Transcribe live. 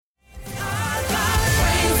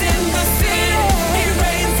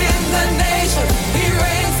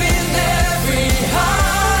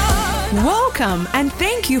Welcome and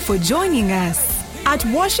thank you for joining us. At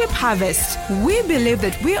Worship Harvest, we believe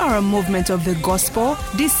that we are a movement of the gospel,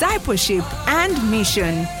 discipleship, and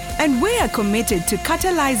mission. And we are committed to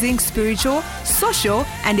catalyzing spiritual, social,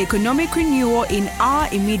 and economic renewal in our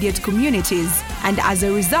immediate communities, and as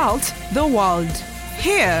a result, the world.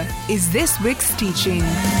 Here is this week's teaching.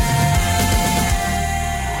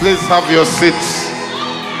 Please have your seats.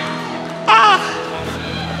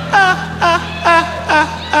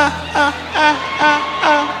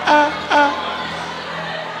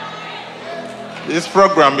 This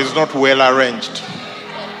program is not well arranged.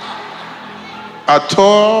 At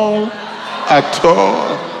all.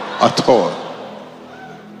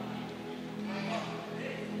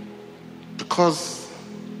 Because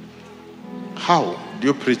how do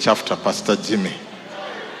you preach after Pastor Jimmy?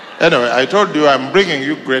 Anyway, I told you I'm bringing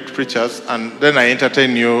you great preachers and then I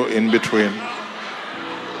entertain you in between.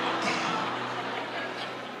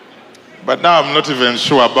 But now I'm not even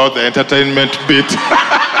sure about the entertainment bit.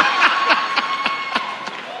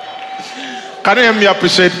 Can you help me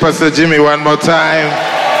appreciate Pastor Jimmy one more time?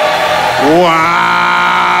 Wow!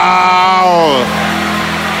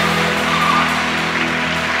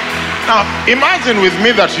 Now, imagine with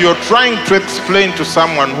me that you're trying to explain to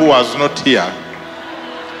someone who was not here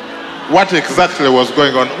what exactly was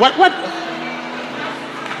going on. What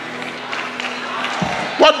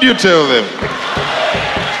do you tell them?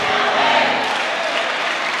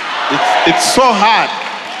 It's so hard.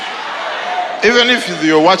 Even if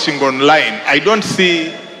you're watching online, I don't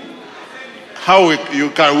see how we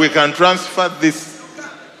can transfer this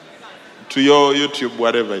to your YouTube,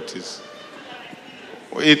 whatever it is.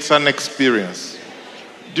 It's an experience.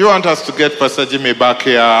 Do you want us to get Pastor Jimmy back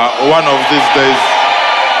here one of these days?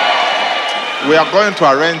 We are going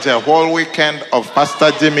to arrange a whole weekend of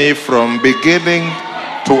Pastor Jimmy from beginning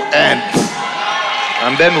to end.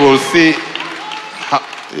 And then we'll see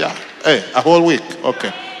a whole week.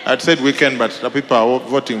 Okay. I said weekend, but the people are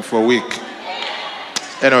voting for week.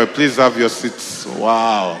 Anyway, please have your seats.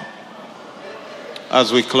 Wow.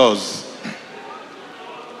 As we close.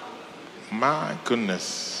 My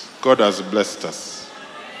goodness. God has blessed us.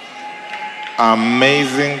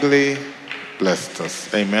 Amazingly blessed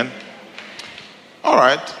us. Amen. All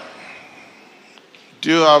right. Do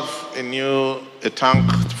you have a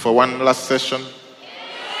tank for one last session?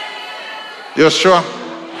 You're sure?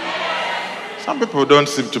 Some people don't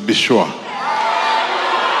seem to be sure.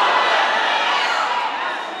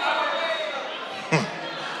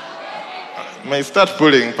 May start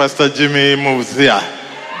pulling Pastor Jimmy moves here.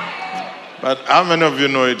 But how many of you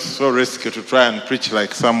know it's so risky to try and preach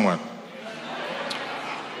like someone?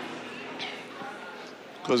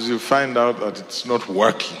 Because you find out that it's not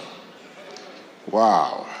working.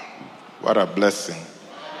 Wow. What a blessing.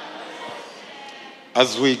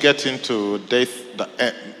 As we get into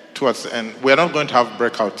towards the end, we're not going to have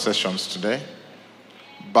breakout sessions today,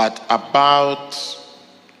 but about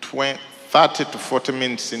 30 to 40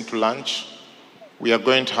 minutes into lunch, we are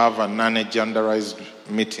going to have a non-agendarized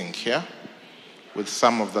meeting here with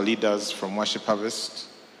some of the leaders from Worship Harvest.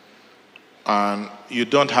 And you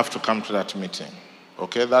don't have to come to that meeting,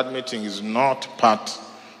 okay? That meeting is not part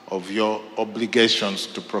of your obligations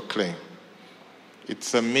to proclaim.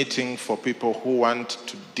 It's a meeting for people who want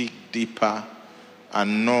to dig deeper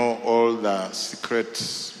and know all the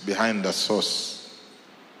secrets behind the source.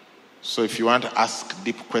 So if you want to ask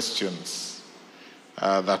deep questions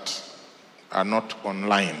that are not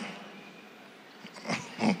online,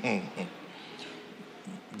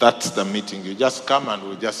 that's the meeting. You just come and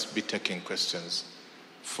we'll just be taking questions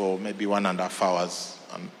for maybe 1.5 hours.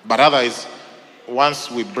 But otherwise, once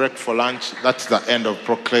we break for lunch, that's the end of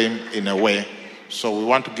Proclaim in a way. So we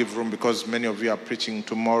want to give room because many of you are preaching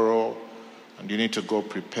tomorrow, and you need to go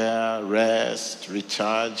prepare, rest,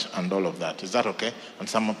 recharge, and all of that. Is that okay? And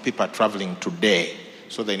some people are traveling today,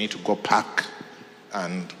 so they need to go pack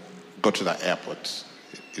and go to the airport.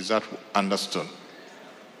 Is that understood?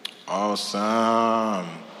 Awesome.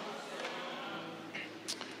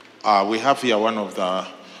 We have here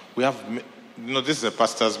this is a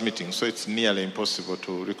pastor's meeting, so it's nearly impossible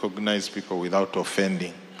to recognize people without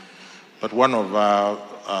offending. But one of our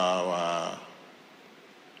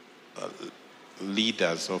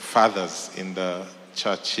leaders or fathers in the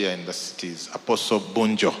church here in the city is Apostle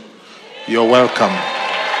Bunjo. You're welcome.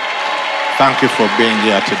 Thank you for being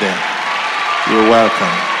here today. You're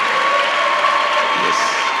welcome.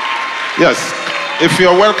 Yes. If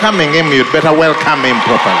you're welcoming him, you'd better welcome him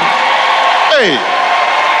properly. Hey!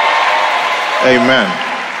 Amen.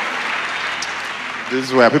 This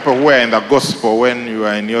is where people who are in the gospel when you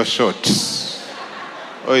are in your shorts.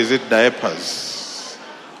 Or is it diapers?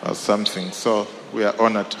 or something. So we are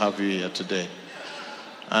honored to have you here today.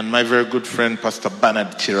 And my very good friend, Pastor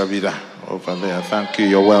Bernard Chirabida, over there. Thank you.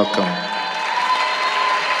 You're welcome.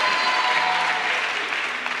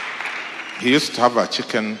 He used to have a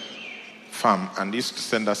chicken farm and used to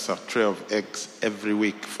send us a tray of eggs every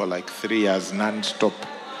week for like 3 years non-stop.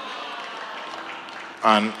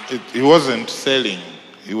 And he wasn't selling.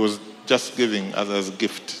 He was just giving us as a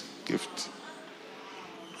gift.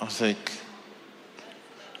 I was like,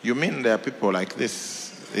 you mean there are people like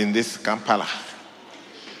this in this Kampala?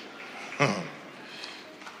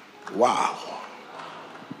 Wow.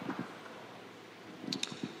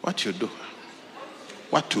 What you do?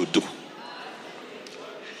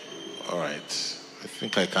 All right. I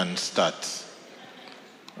think I can start.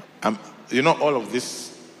 All of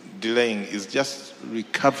this delaying is just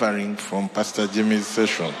recovering from Pastor Jimmy's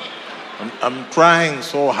session. I'm trying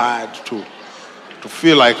so hard to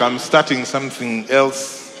feel like I'm starting something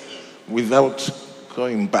else without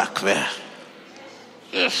going back there.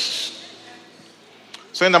 Yes.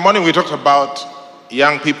 So in the morning we talked about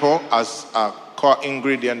young people as a core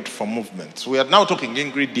ingredient for movements. We are now talking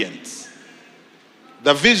ingredients.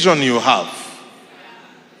 The vision you have,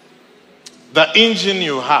 the engine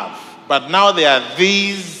you have, but now there are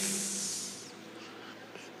these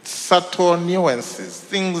subtle nuances,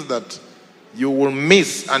 things that you will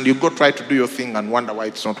miss and you go try to do your thing and wonder why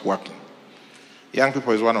it's not working. Young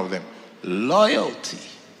people is one of them. Loyalty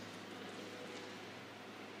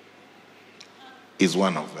is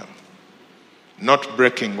one of them. Not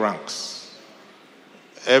breaking ranks.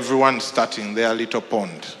 Everyone starting their little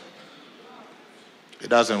pond. It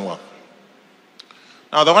doesn't work.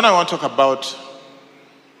 Now, the one I want to talk about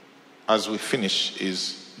as we finish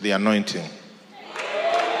is the anointing.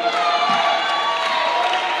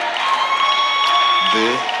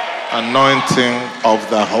 The anointing of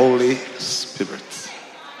the Holy Spirit.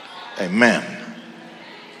 Amen.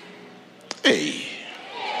 Hey.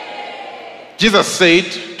 Jesus said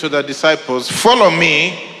to the disciples, "Follow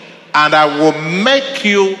me, and I will make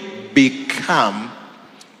you become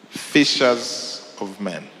fishers of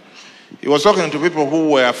men." He was talking to people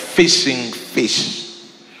who were fishing fish.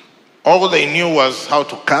 All they knew was how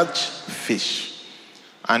to catch fish.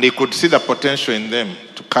 And he could see the potential in them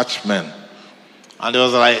to catch men. And he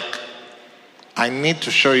was like, I need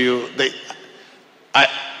to show you.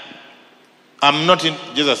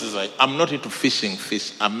 Jesus is like, I'm not into fishing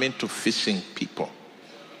fish. I'm into fishing people.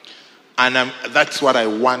 And that's what I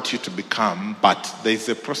want you to become. But there's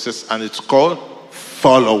a process and it's called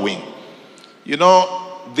following.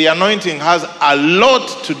 The anointing has a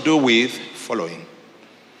lot to do with following.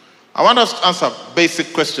 I want us to answer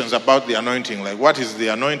basic questions about the anointing. Like, what is the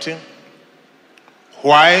anointing?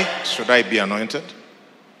 Why should I be anointed?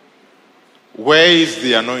 Where is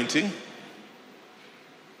the anointing?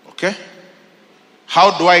 Okay.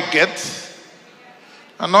 How do I get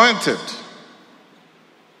anointed?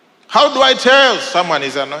 How do I tell someone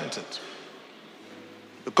is anointed?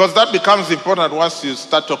 Because that becomes important once you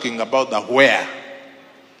start talking about the where.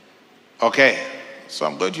 Okay. So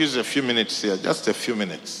I'm going to use a few minutes here, just a few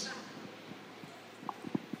minutes.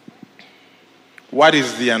 What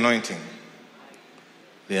is the anointing?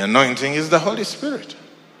 The anointing is the Holy Spirit.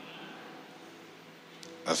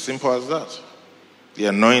 As simple as that. The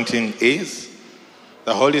anointing is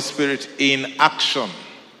the Holy Spirit in action.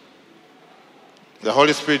 The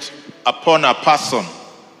Holy Spirit upon a person.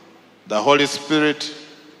 The Holy Spirit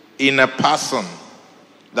in a person.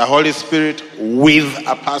 The Holy Spirit with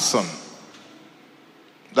a person.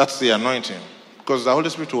 That's the anointing. Because the Holy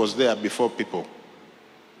Spirit was there before people.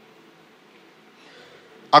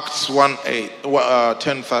 Acts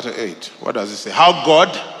 10:38. What does it say? How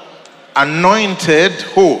God anointed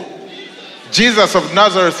who? Jesus of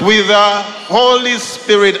Nazareth with the Holy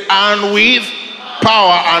Spirit and with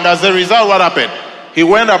power. And as a result, what happened? He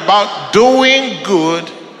went about doing good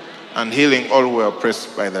and healing all who were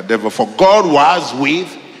oppressed by the devil. For God was with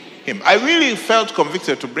him. I really felt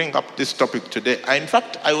convicted to bring up this topic today. In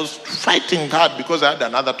fact, I was fighting hard because I had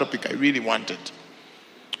another topic I really wanted.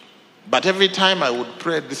 But every time I would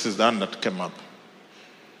pray, this is the one that came up.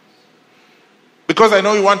 Because I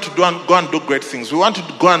know we want to go and do great things. We want to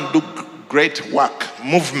go and do great work,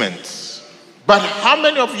 movements. But how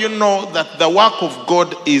many of you know that the work of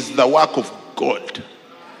God is the work of God?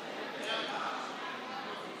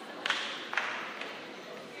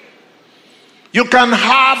 You can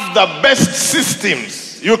have the best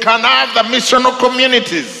systems. You can have the missional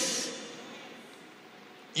communities.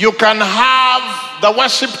 You can have the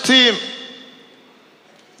worship team.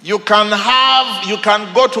 You can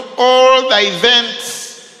go to all the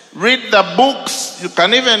events. read the books. You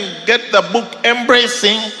can even get the book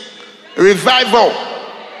Embracing Revival.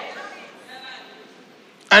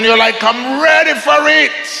 And you're like, I'm ready for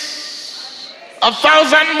it.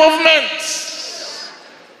 1,000 movements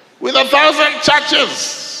with 1,000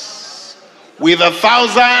 churches with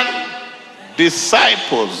 1,000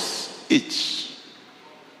 disciples each.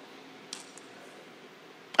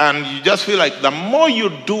 And you just feel like the more you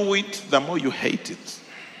do it, the more you hate it.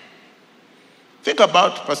 Think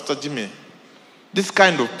about Pastor Jimmy, this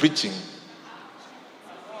kind of preaching.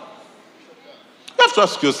 You have to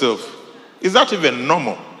ask yourself, is that even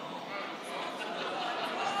normal?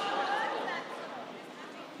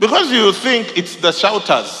 Because you think it's the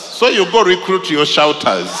shouters, so you go recruit your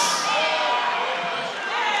shouters.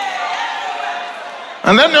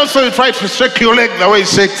 And then also you try to shake your leg the way he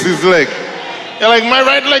shakes his leg. You're like, my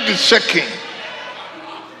right leg is shaking.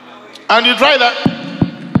 And you try that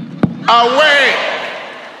away.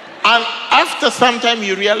 And after some time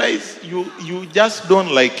you realize you just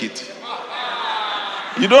don't like it.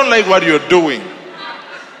 You don't like what you're doing.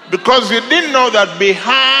 Because you didn't know that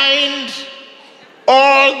behind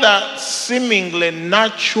all the seemingly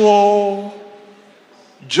natural,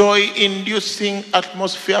 joy-inducing,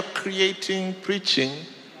 atmosphere-creating preaching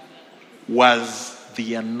was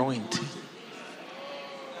the anointing.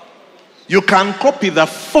 You can copy the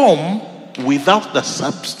form without the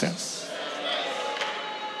substance.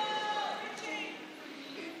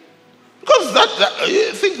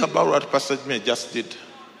 Because think about what Pastor Jimmy just did.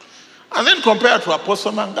 And then compare it to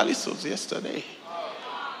Apostle Mangaliso's yesterday.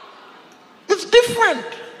 It's different.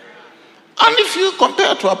 And if you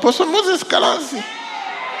compare to Apostle Moses Kalanzi,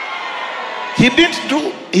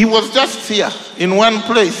 he was just here in one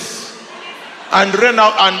place and ran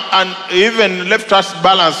out and even left us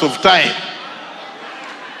balance of time.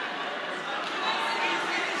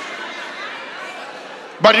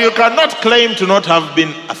 But you cannot claim to not have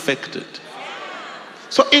been affected.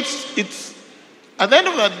 So it's at the end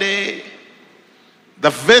of the day, the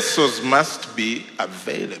vessels must be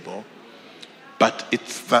available, but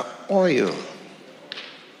it's the oil.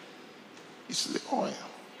 It's the oil.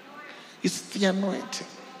 It's the anointing.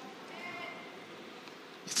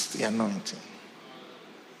 It's the anointing.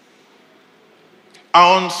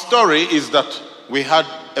 Our own story is that we had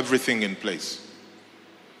everything in place.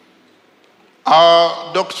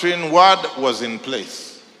 Our doctrine word was in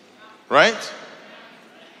place. Right?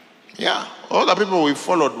 Yeah. All the people we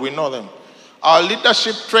followed, we know them. Our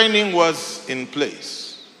leadership training was in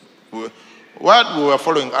place. What we were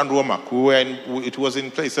following, Andrew Womack, it was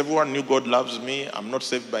in place. Everyone knew God loves me. I'm not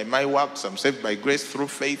saved by my works. I'm saved by grace through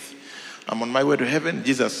faith. I'm on my way to heaven.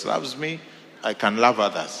 Jesus loves me. I can love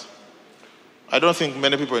others. I don't think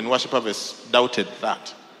many people in Worship Harvest doubted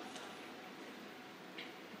that.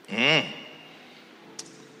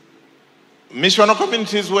 Missional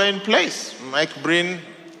communities were in place. Mike Breen,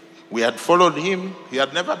 we had followed him. He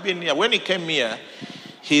had never been here. When he came here,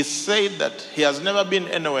 he said that he has never been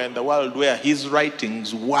anywhere in the world where his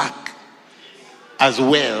writings work as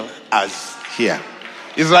well as here.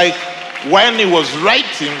 It's like when he was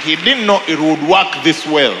writing, he didn't know it would work this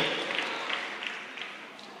well.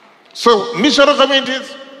 So missional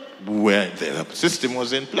communities, where the system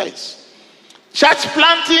was in place. Church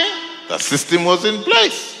planting, the system was in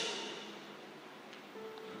place.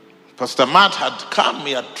 Pastor Matt had come,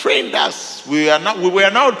 he had trained us. We were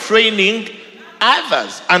now training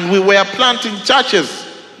others, and we were planting churches.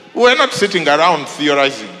 We were not sitting around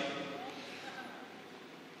theorizing.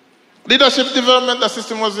 Leadership development, the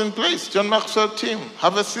system was in place. John Maxwell team,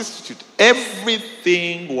 Harvest Institute.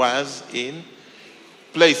 Everything was in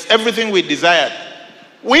place. Everything we desired.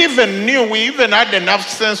 We even had enough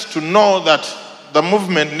sense to know that the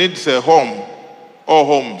movement needs a home or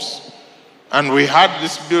homes. And we had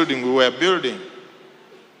this building we were building.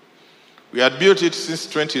 We had built it since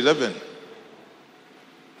 2011.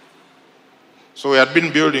 So we had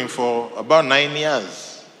been building for about 9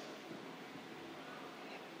 years.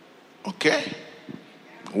 Okay?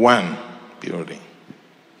 One building.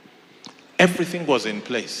 Everything was in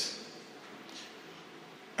place.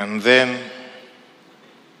 And then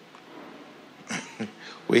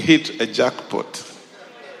we hit a jackpot.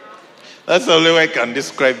 That's the only way I can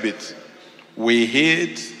describe it. We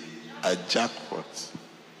hit a jackpot.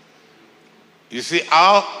 You see,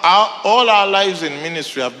 all our lives in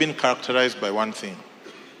ministry have been characterized by one thing.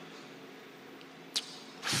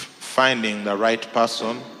 Finding the right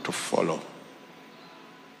person to follow.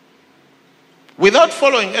 Without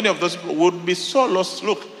following any of those people, we would be so lost.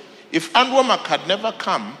 Look, if Andrew Womack had never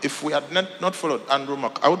come, if we had not followed Andrew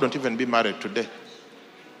Womack, I wouldn't even be married today.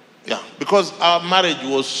 Yeah, because our marriage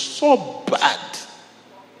was so bad.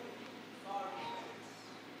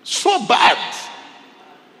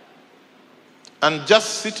 And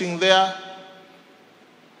just sitting there,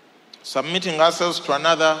 submitting ourselves to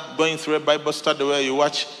another, going through a Bible study where you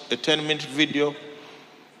watch a 10-minute video,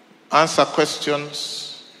 answer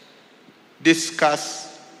questions,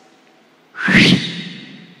 discuss,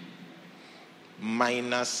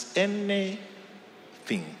 minus anything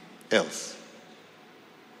else.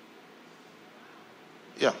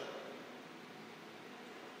 Yeah.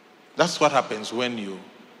 That's what happens when you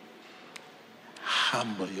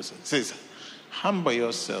humble yourself. It says, humble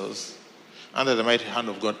yourselves under the mighty hand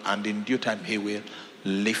of God, and in due time he will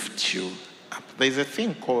lift you up. There's a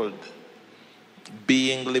thing called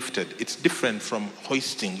being lifted. It's different from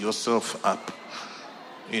hoisting yourself up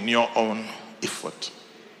in your own effort.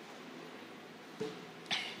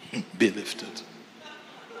 Be lifted.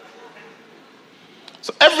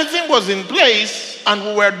 So everything was in place, and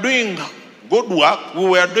we were doing good work, we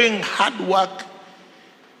were doing hard work,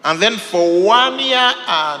 and then for 1 year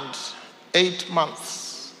and 8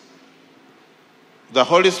 months, the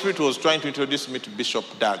Holy Spirit was trying to introduce me to Bishop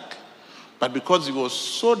Doug. But because he was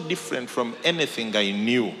so different from anything I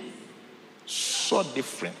knew, so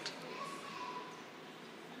different,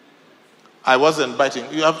 I wasn't biting.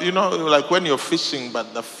 You know, like when you're fishing,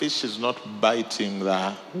 but the fish is not biting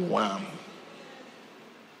the worm.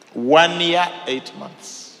 1 year, 8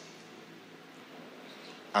 months.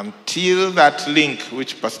 Until that link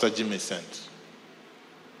which Pastor Jimmy sent.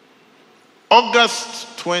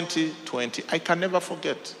 August 2020, I can never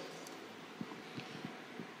forget.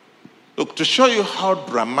 Look, to show you how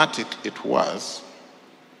dramatic it was,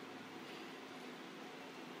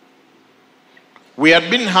 we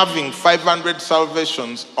had been having 500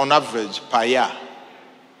 salvations on average per year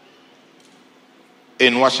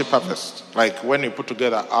in Worship Harvest. Like when you put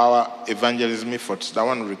together our evangelism efforts, that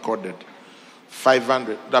one recorded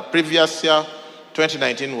 500. The previous year,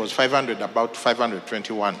 2019, was 500, about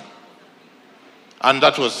 521. And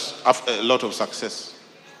that was a lot of success.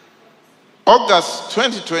 August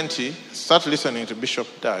 2020, start listening to Bishop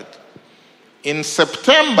Doug. In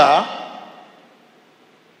September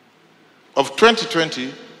of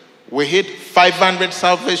 2020, we hit 500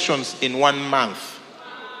 salvations in 1 month.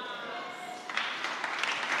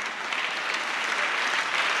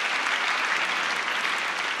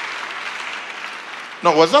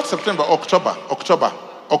 No, was that September? October.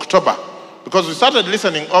 Because we started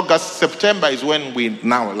listening August, September is when we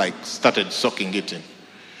now started soaking it in.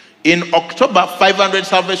 In October, 500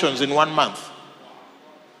 salvations in 1 month.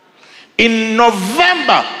 In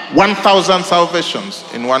November, 1,000 salvations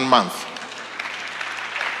in 1 month.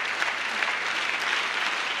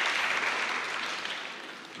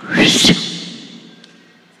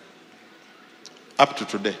 Up to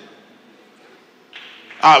today.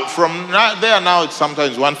 From there now, it's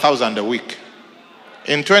sometimes 1,000 a week.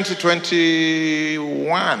 In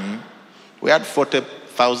 2021, we had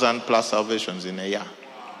 40,000 plus salvations in a year.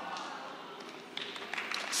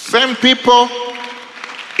 Same people,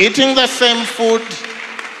 eating the same food,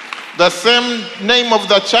 the same name of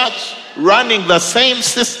the church, running the same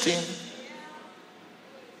system.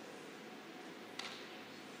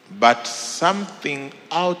 But something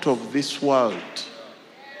out of this world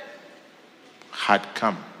had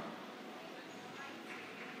come.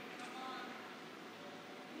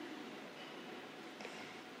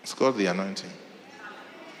 It's called the anointing.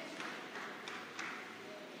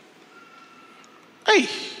 Hey.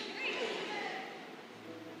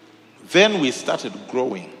 Then we started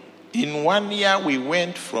growing. In 1 year, we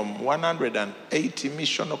went from 180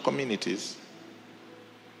 missional communities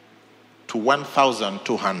to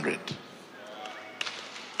 1,200.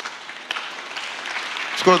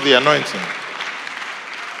 It's called the anointing.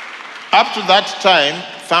 Up to that time,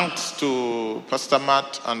 thanks to Pastor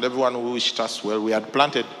Matt and everyone who wished us well, we had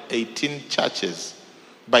planted 18 churches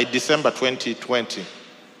by December 2020.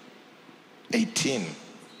 18.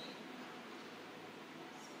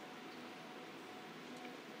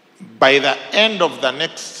 By the end of the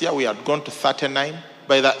next year, we had gone to 39.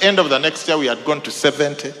 By the end of the next year, we had gone to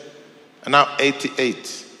 70. And now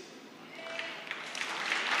 88.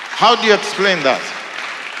 How do you explain that?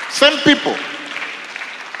 Same people.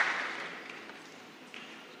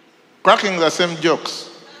 Cracking the same jokes.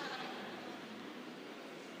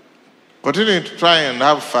 Continuing to try and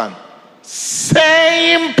have fun.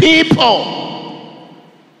 Same people.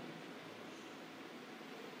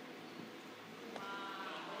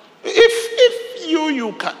 If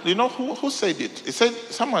you can, you know who said it? He said,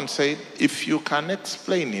 someone said, if you can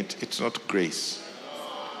explain it, it's not grace.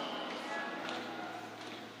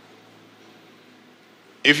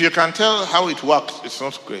 If you can tell how it works, it's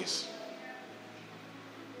not grace.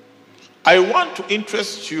 I want to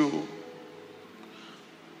interest you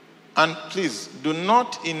And please, do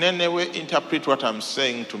not in any way interpret what I'm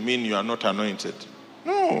saying to mean you are not anointed.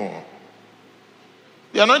 No.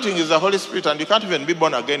 The anointing is the Holy Spirit, and you can't even be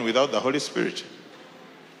born again without the Holy Spirit.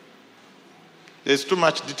 There's too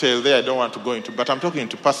much detail there I don't want to go into, but I'm talking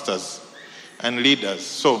to pastors and leaders.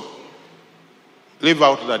 So, leave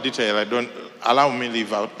out the detail. Allow me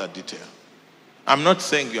leave out the detail. I'm not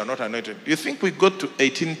saying you're not anointed. You think we go to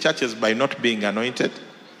 18 churches by not being anointed?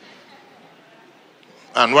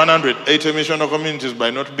 And 180 missional communities by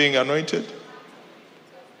not being anointed?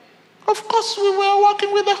 Of course we were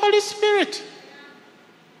working with the Holy Spirit.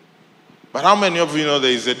 But how many of you know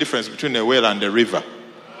there is a difference between a well and a river?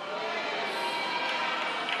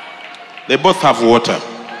 They both have water.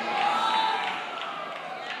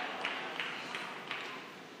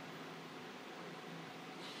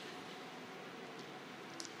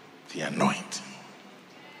 The anointing.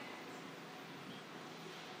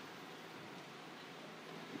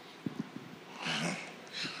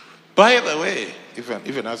 By the way,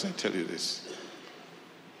 even as I tell you this,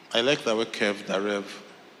 I like the way Kev, the Rev,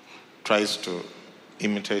 tries to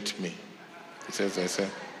imitate me. He says, I say,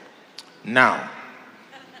 now,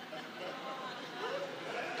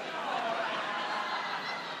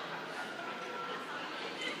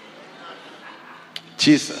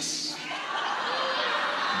 Jesus.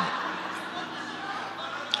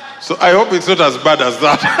 So I hope it's not as bad as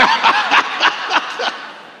that.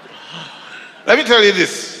 Let me tell you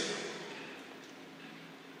this.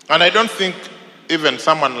 And I don't think even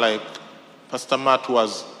someone like Pastor Matt, who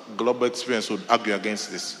has global experience, would argue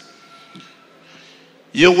against this.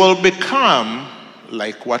 You will become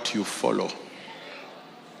like what you follow.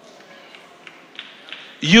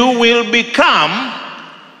 You will become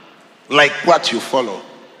like what you follow.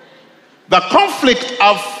 The conflict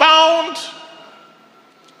I've found,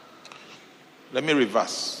 let me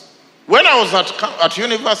reverse. When I was at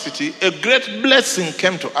university, a great blessing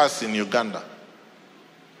came to us in Uganda.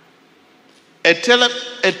 A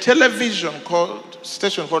television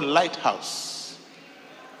station called Lighthouse,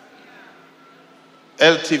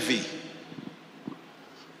 LTV,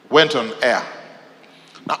 went on air.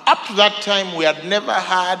 Now, up to that time, we had never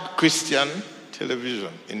had Christian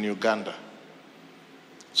television in Uganda.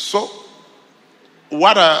 So,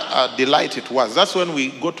 what a delight it was. That's when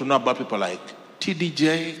we got to know about people like T.D.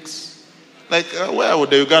 Jakes. Like, where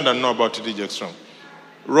would the Ugandan know about T.D. Jakes from?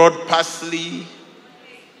 Rod Parsley,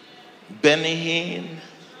 Benny Hinn,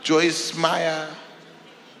 Joyce Meyer,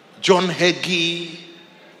 John Hagee,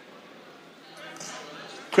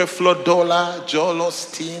 Creflo Dollar, Joel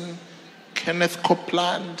Osteen, Kenneth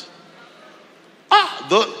Copeland.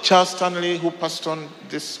 Charles Stanley, who passed on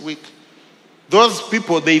this week. Those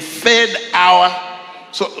people, they fed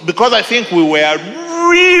because I think we were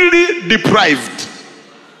really deprived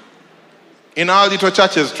in our little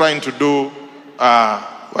churches trying to do,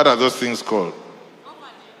 what are those things called?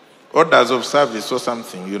 Orders of service or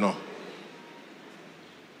something, you know.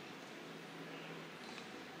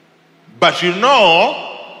 But here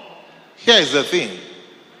is the thing.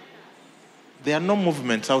 There are no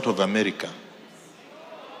movements out of America.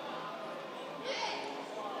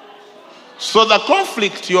 So the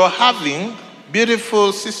conflict you're having,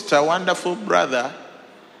 beautiful sister, wonderful brother,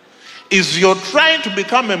 is you're trying to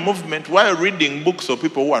become a movement while reading books of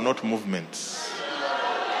people who are not movements.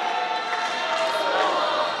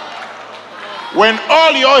 When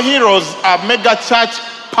all your heroes are mega church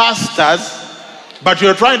pastors, but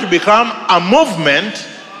you're trying to become a movement,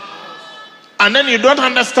 and then you don't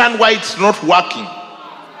understand why it's not working.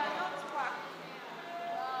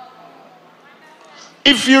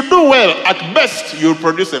 If you do well, at best, you'll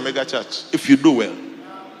produce a mega church. If you do well,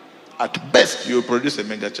 at best, you'll produce a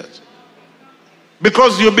mega church.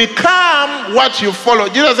 Because you become what you follow.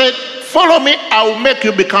 Jesus said, follow me, I will make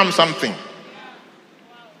you become something.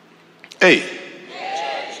 Hey.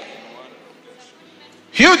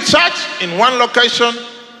 Huge church in one location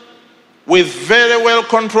with very well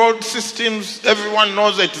controlled systems. Everyone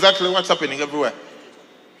knows exactly what's happening everywhere.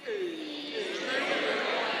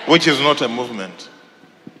 Which is not a movement.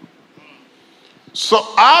 So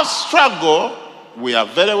our struggle, we are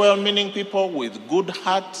very well-meaning people with good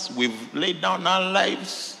hearts. We've laid down our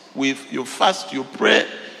lives. You fast, you pray,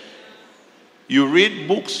 you read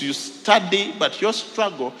books, you study, but your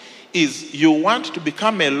struggle is you want to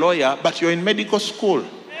become a lawyer, but you're in medical school.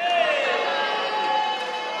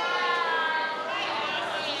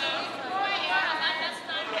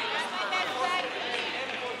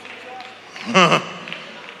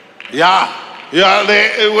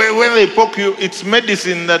 When they poke you, it's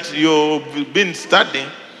medicine that you've been studying,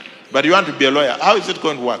 but you want to be a lawyer. How is it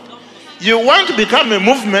going to work? You want to become a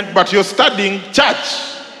movement, but you're studying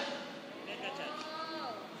church.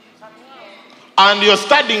 And you're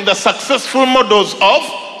studying the successful models of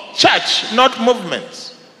church, not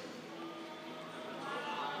movements.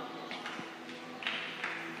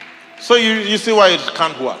 So you see why it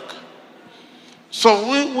can't work. So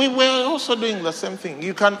we were also doing the same thing.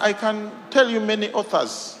 I can tell you many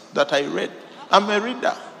authors that I read. I'm a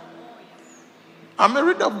reader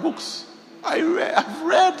of books. I've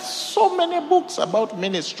read so many books about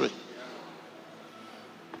ministry.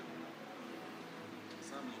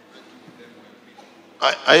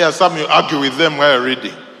 I hear some you argue with them while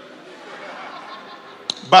reading.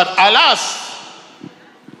 But alas,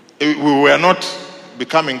 we were not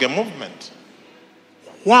becoming a movement.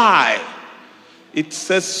 Why? It's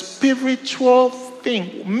a spiritual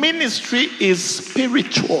thing. Ministry is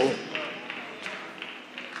spiritual.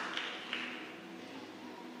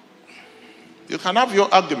 You can have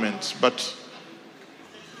your arguments, but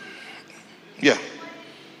yeah.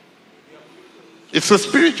 It's a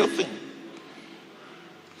spiritual thing.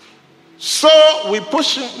 So we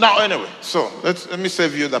push now anyway. So let me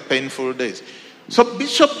save you the painful days. So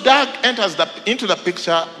Bishop Doug enters into the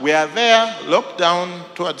picture. We are there, locked down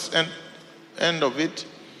towards end of it.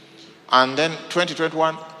 And then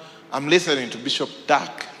 2021, I'm listening to Bishop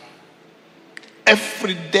Doug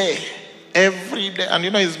every day. And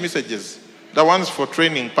you know his messages, the ones for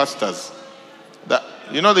training pastors.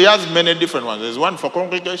 He has many different ones. There's one for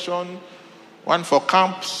congregation, one for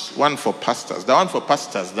camps, one for pastors. The one for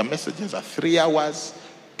pastors, the messages are 3 hours,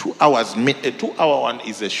 2 hours. A 2-hour one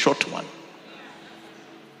is a short one.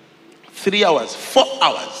 3 hours, 4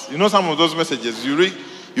 hours. You know some of those messages,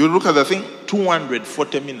 you look at the thing,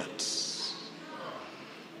 240 minutes.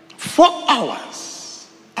 4 hours.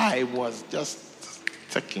 I was just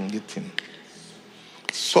taking it in,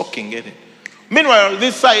 soaking it in. Meanwhile, on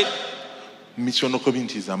this side, missional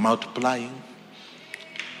communities are multiplying.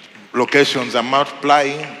 Locations are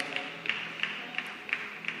multiplying.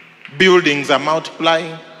 Buildings are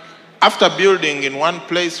multiplying. After building in one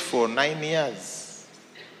place for 9 years,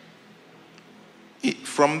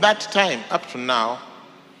 from that time up to now,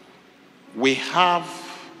 we have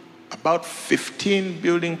about 15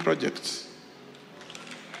 building projects.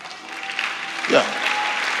 Yeah.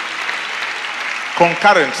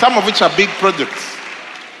 Concurrent, some of which are big projects.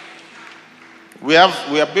 We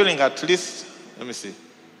are building at least, let me see.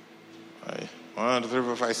 1, 2, 3,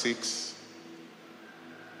 4, 5, 6,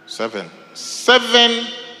 7. 7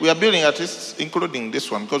 we are building at least, including this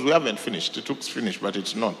one, because we haven't finished. It looks finished, but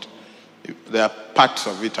it's not. There are parts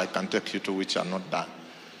of it I can take you to which are not done.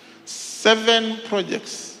 7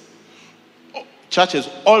 projects. Churches,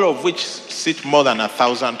 all of which seat more than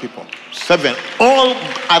 1,000 people. 7, all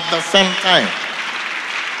at the same time.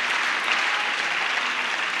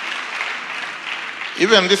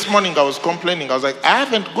 Even this morning I was complaining. I was like, I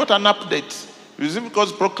haven't got an update. Is it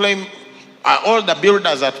because all the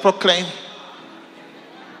builders at Proclaim?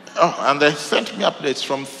 Oh, and they sent me updates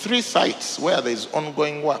from 3 sites where there is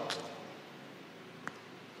ongoing work.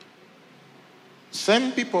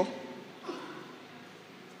 Same people.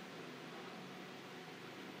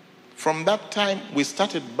 From that time, we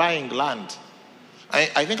started buying land.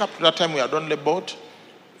 I think up to that time we had only bought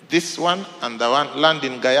this one and the one land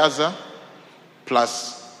in Gayaza,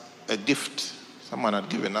 plus a gift. Someone had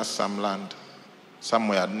given us some land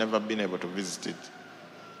somewhere I'd never been able to visit it.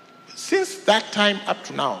 Since that time up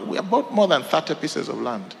to now, we have bought more than 30 pieces of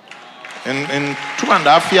land in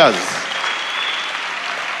 2.5 years.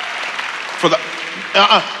 For the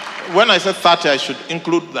when I said 30, I should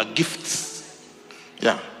include the gifts.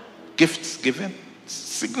 Yeah, gifts given,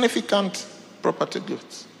 significant property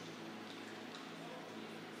gifts.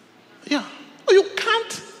 Yeah, you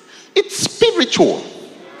can't. It's spiritual.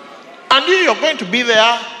 And you're going to be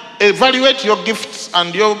there, evaluate your gifts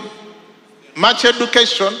and your much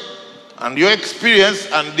education and your experience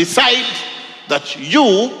and decide that you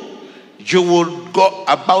will go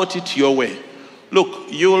about it your way.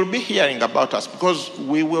 Look, you will be hearing about us because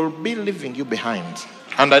we will be leaving you behind.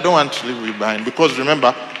 And I don't want to leave you behind because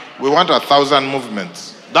remember, we want 1,000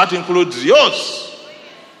 movements. That includes yours.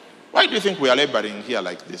 Why do you think we are laboring here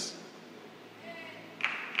like this?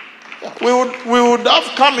 We would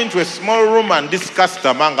have come into a small room and discussed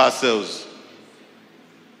among ourselves.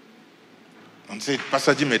 And said,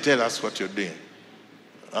 Pastor Jimmy, tell us what you're doing.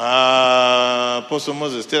 Apostle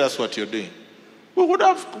Moses, tell us what you're doing. We would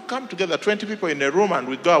have come together, 20 people in a room, and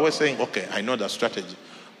we'd go away saying, okay, I know the strategy.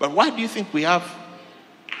 But why do you think we have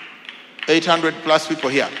 800 plus people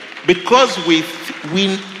here? Because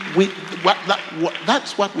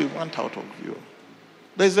that's what we want out of you.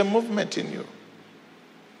 There's a movement in you.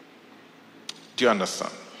 Do you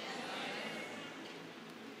understand?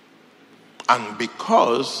 And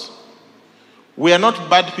because We are not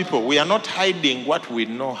bad people. We are not hiding what we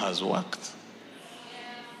know has worked.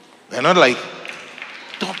 We are not like,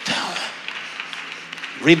 don't tell them.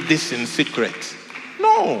 Read this in secret.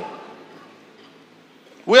 No.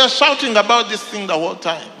 We are shouting about this thing the whole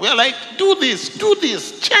time. We are like, do this,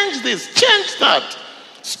 change that.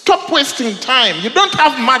 Stop wasting time. You don't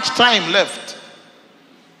have much time left.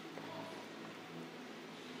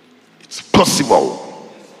 It's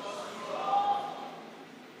possible.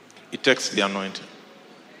 It takes the anointing.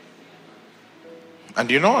 And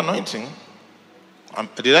you know anointing?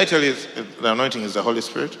 Did I tell you the anointing is the Holy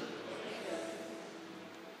Spirit?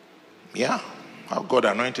 Yeah. How God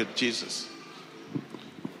anointed Jesus.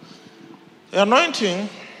 The anointing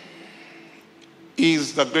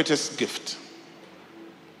is the greatest gift.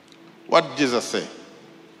 What did Jesus say?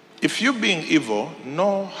 If you being evil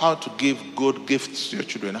know how to give good gifts to your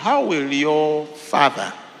children, how will your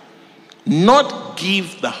Father not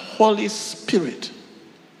give the Holy Spirit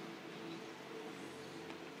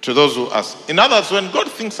to those who ask? In other words, when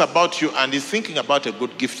God thinks about you and is thinking about a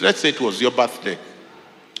good gift, let's say it was your birthday.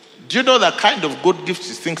 Do you know the kind of good gifts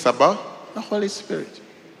he thinks about? The Holy Spirit.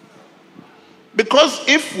 Because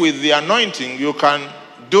if with the anointing you can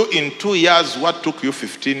do in 2 years what took you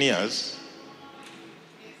 15 years,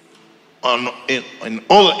 in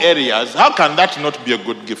all areas, how can that not be a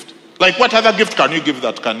good gift? Like, what other gift can you give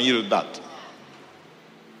that can yield that?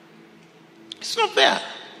 It's not there.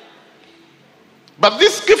 But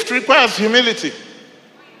this gift requires humility.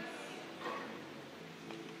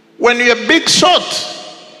 When you're big shot,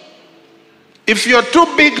 if you're too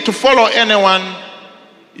big to follow anyone,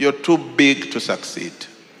 you're too big to succeed.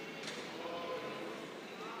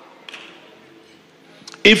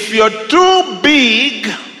 If you're too big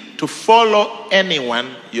to follow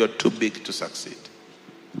anyone, you're too big to succeed.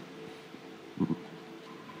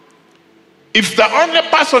 If the only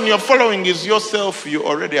person you're following is yourself, you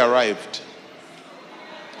already arrived.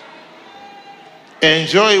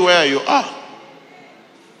 Enjoy where you are.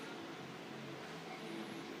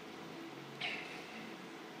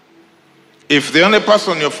 If the only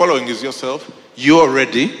person you're following is yourself, you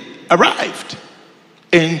already arrived.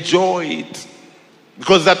 Enjoy it.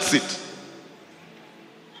 Because that's it.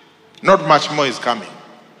 Not much more is coming.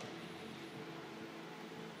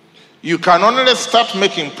 You can only start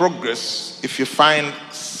making progress if you find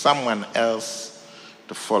someone else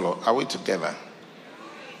to follow. Are we together?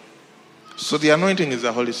 So the anointing is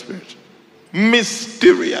the Holy Spirit.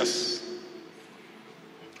 Mysterious.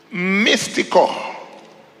 Mystical.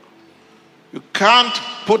 You can't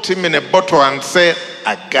put him in a bottle and say,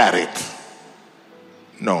 I got it.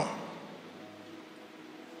 No.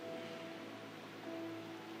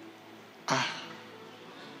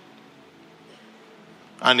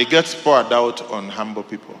 And it gets poured out on humble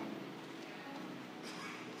people.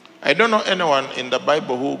 I don't know anyone in the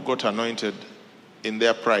Bible who got anointed in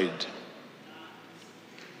their pride.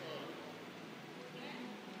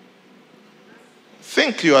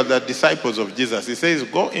 Think you are the disciples of Jesus. He says,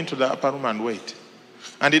 go into the upper room and wait.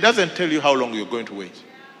 And he doesn't tell you how long you're going to wait.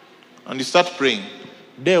 And you start praying.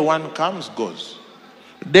 Day 1 comes, goes.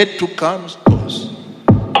 Day 2 comes, goes.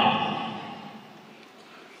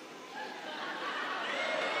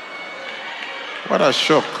 What a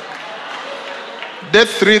shock. Day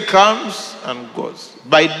 3 comes and goes.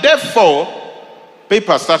 By day 4,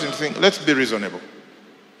 people are starting to think, let's be reasonable.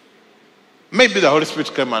 Maybe the Holy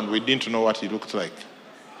Spirit came and we didn't know what he looked like.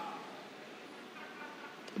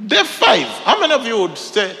 Day 5, how many of you would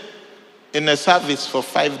stay in a service for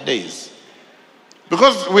 5 days?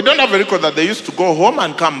 Because we don't have a record that they used to go home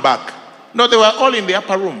and come back. No, they were all in the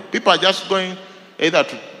upper room. People are just going either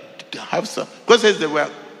to have some. God says they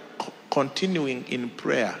were continuing in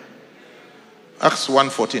prayer. Acts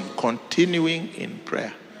 1:14, continuing in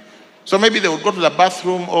prayer. So maybe they would go to the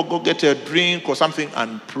bathroom or go get a drink or something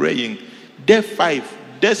and praying. Day 5,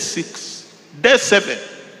 day 6, day 7.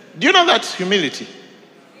 Do you know that's humility?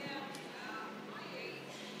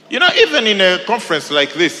 You know, even in a conference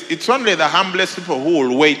like this, it's only the humblest people who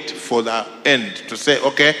will wait for the end to say,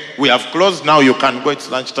 okay, we have closed, now you can go, it's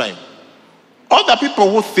lunchtime. Other people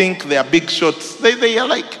who think they are big shots, they are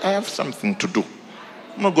like, I have something to do.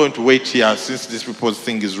 I'm not going to wait here since this people's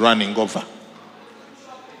thing is running over.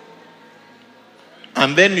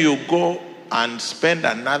 And then you go and spend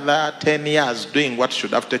another 10 years doing what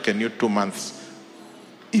should have taken you 2 months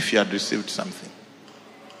if you had received something.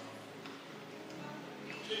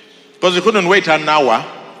 Because you couldn't wait an hour,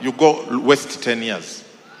 you go waste 10 years.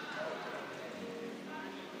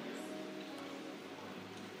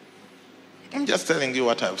 I'm just telling you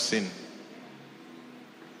what I've seen.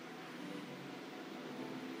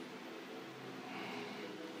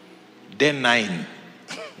 day 9.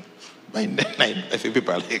 By day 9, I think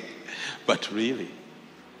people are like, but really,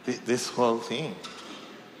 this whole thing.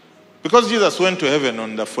 Because Jesus went to heaven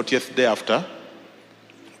on the 40th day after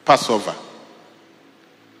Passover.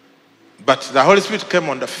 But the Holy Spirit came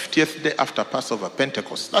on the 50th day after Passover,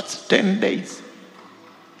 Pentecost. That's 10 days.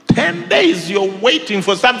 10 days you're waiting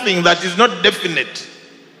for something that is not definite.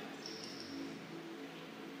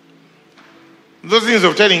 Those things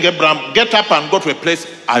of telling Abraham, get up and go to a place,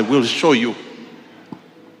 I will show you.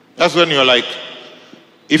 That's when you're like,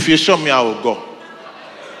 if you show me, I will go.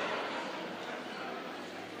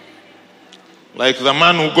 Like the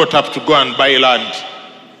man who got up to go and buy land.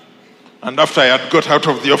 And after I had got out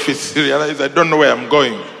of the office, he realized, I don't know where I'm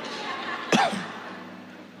going.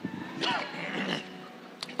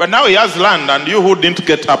 But now he has land, and you who didn't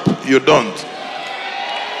get up, you don't.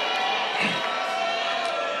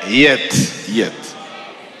 Yet.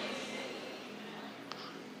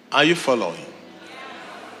 Are you following?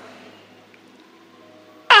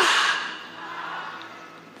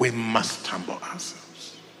 We must humble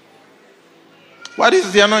ourselves. What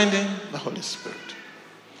is the anointing? The Holy Spirit.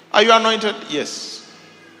 Are you anointed? Yes.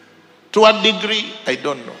 To what degree? I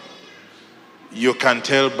don't know. You can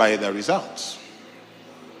tell by the results.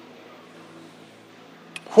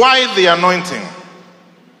 Why the anointing?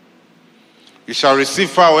 You shall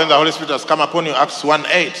receive power when the Holy Spirit has come upon you, Acts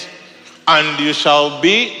 1:8. And you shall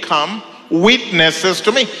become witnesses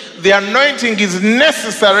to me. The anointing is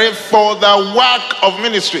necessary for the work of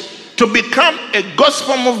ministry. To become a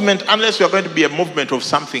gospel movement, unless you are going to be a movement of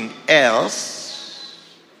something else,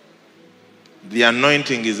 the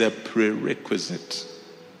anointing is a prerequisite.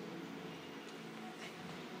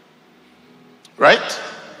 Right?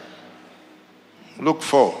 Luke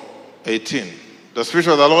 4:18. The Spirit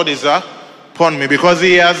of the Lord is upon me because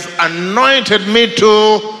he has anointed me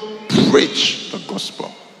to preach the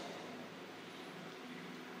gospel.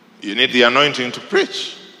 You need the anointing to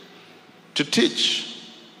preach, to teach.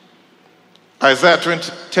 Isaiah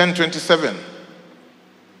 10:27.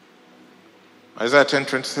 Isaiah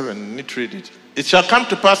 10:27. You need to read it. It shall come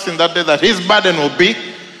to pass in that day that his burden will be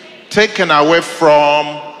taken away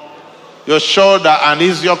from your shoulder and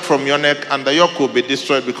his yoke from your neck, and the yoke will be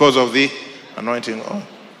destroyed because of the anointing. Oh.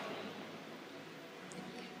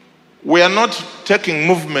 We are not taking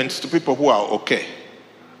movements to people who are okay.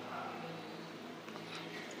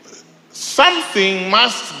 Something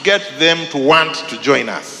must get them to want to join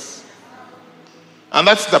us. And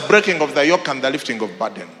that's the breaking of the yoke and the lifting of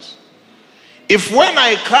burdens. If when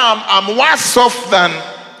I come, I'm worse off than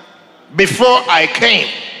before I came,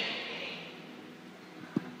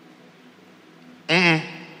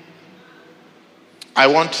 I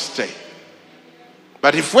won't stay.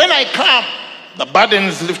 But if when I come, the burden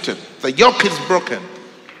is lifted, the yoke is broken,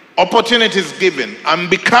 opportunity is given, I'm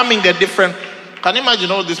becoming a different. Can you imagine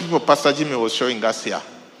all these people Pastor Jimmy was showing us here?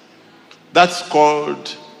 That's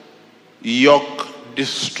called yoke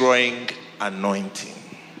destroying anointing.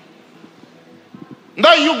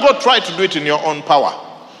 Now you go try to do it in your own power,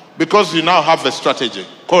 because you now have a strategy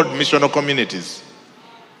called missional communities.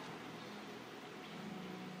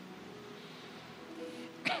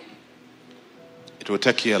 It will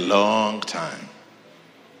take you a long time,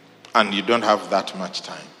 and you don't have that much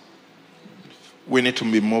time. We need to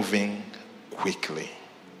be moving quickly.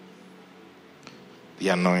 The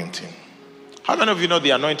anointing. How many of you know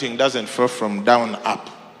the anointing doesn't flow from down up?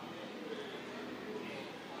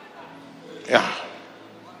 Yeah.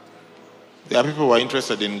 There are people who are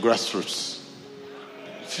interested in grassroots.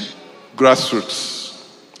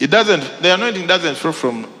 Grassroots. The anointing doesn't flow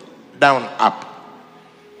from down up.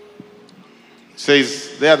 It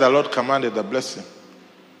says, there the Lord commanded the blessing.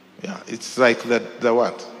 Yeah, it's like the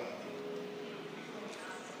what?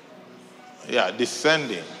 Yeah,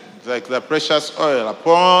 descending. It's like the precious oil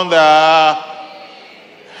upon the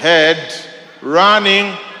head,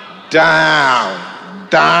 running down.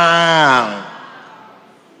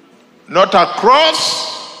 Not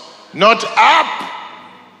across, not up,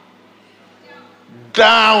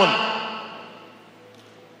 down.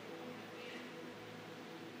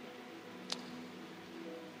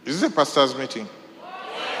 Is this a pastor's meeting?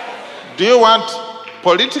 Do you want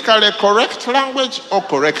politically correct language or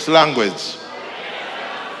correct language?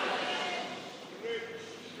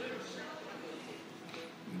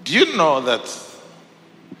 Do you know that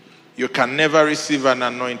you can never receive an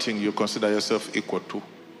anointing you consider yourself equal to?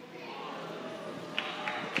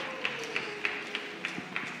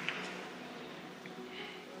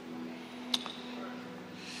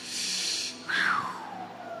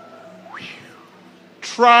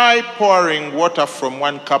 Try pouring water from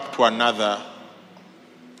one cup to another,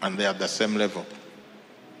 and they are at the same level.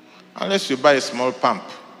 Unless you buy a small pump.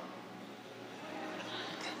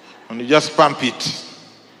 And you just pump it.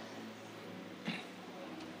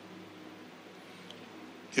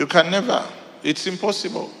 You can never. It's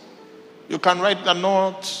impossible. You can write the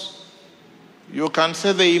notes. You can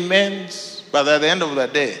say the amens. But at the end of the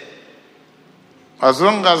day, as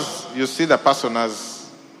long as you see the person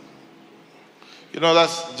as,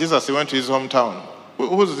 that's Jesus, he went to his hometown.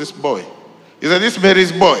 Who's this boy? He said, this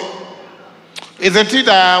Mary's boy. Isn't it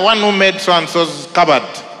the one who made so-and-so's cupboard?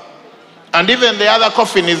 And even the other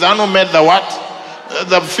coffin is the one who made the what?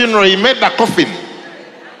 The funeral, he made the coffin.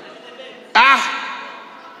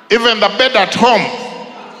 Even the bed at home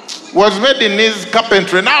was made in his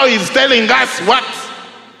carpentry. Now he's telling us what?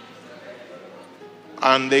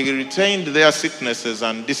 And they retained their sicknesses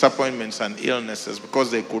and disappointments and illnesses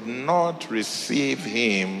because they could not receive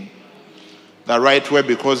him the right way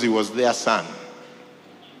because he was their son.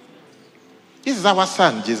 This is our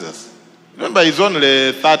son, Jesus. Remember, he's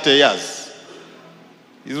only 30 years.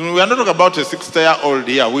 We are not talking about a 60-year-old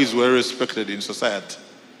here who is well respected in society.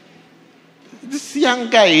 This young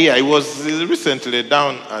guy here, he was recently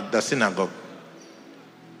down at the synagogue.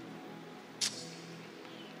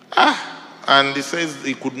 And he says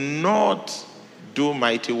he could not do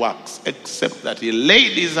mighty works except that he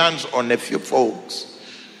laid his hands on a few folks.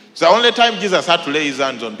 It's the only time Jesus had to lay his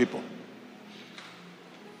hands on people.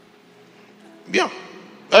 Yeah.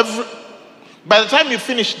 By the time you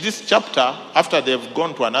finish this chapter, after they've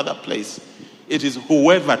gone to another place, it is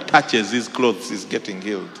whoever touches his clothes is getting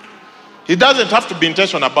healed. He doesn't have to be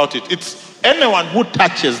intentional about it. It's anyone who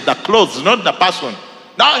touches the clothes, not the person.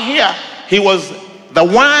 Now here, he was the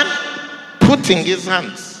one putting his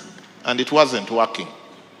hands, and it wasn't working.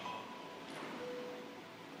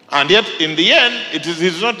 And yet, in the end,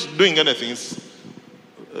 he's not doing anything. It's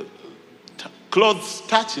clothes,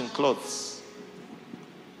 touching clothes.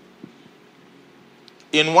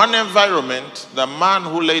 In one environment, the man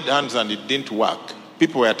who laid hands and it didn't work,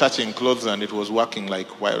 people were touching clothes and it was working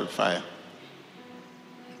like wildfire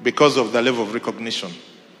because of the level of recognition.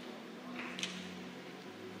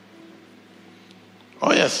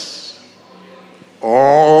 Oh, yes.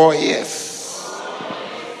 Oh, yes.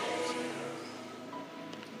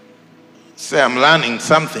 Say, I'm learning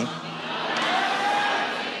something.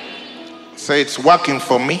 Say, it's working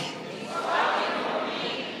for me.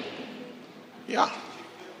 Yeah.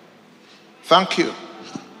 Thank you.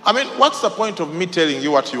 I mean, what's the point of me telling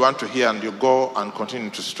you what you want to hear and you go and continue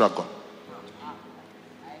to struggle?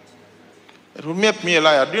 It will make me a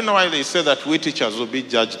liar. Do you know why they say that we teachers will be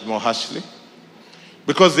judged more harshly?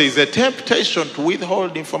 Because there is a temptation to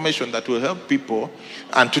withhold information that will help people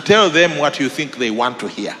and to tell them what you think they want to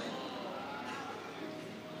hear.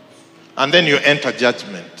 And then you enter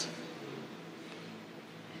judgment.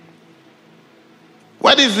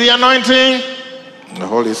 What is the anointing? The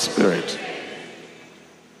Holy Spirit.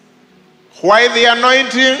 Why the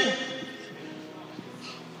anointing?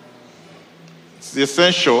 It's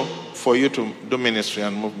essential for you to do ministry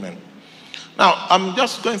and movement. Now, I'm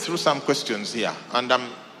just going through some questions here, and I'm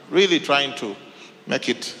really trying to make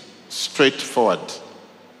it straightforward.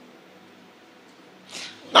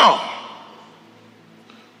 Now,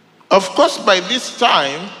 of course, by this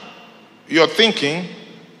time, you're thinking,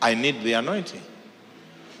 I need the anointing.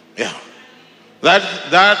 Yeah.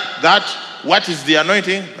 What is the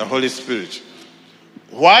anointing? The Holy Spirit.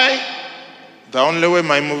 Why? The only way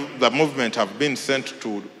the movement have been sent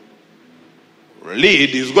to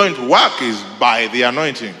lead is going to work is by the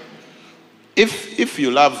anointing. If you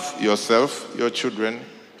love yourself, your children,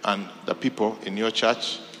 and the people in your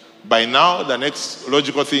church, by now the next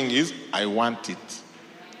logical thing is, I want it.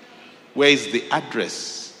 Where is the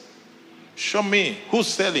address? Show me. Who's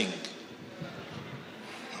selling?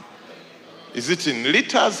 Is it in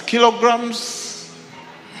liters, kilograms?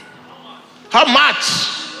 How much?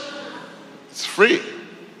 It's free.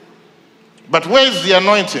 But where is the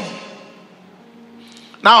anointing?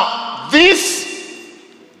 Now, this,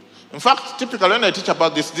 in fact, typically when I teach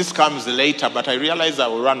about this comes later, but I realize I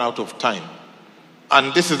will run out of time.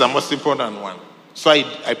 And this is the most important one. So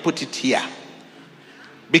I put it here.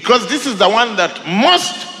 Because this is the one that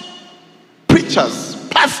most preachers,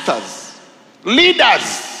 pastors,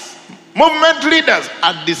 leaders, movement leaders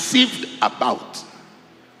are deceived about.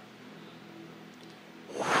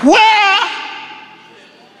 Where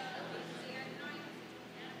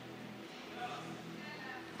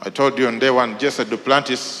I told you on day one, Jesse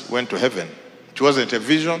Duplantis went to heaven. It wasn't a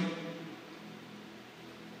vision.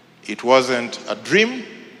 It wasn't a dream.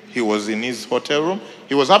 He was in his hotel room.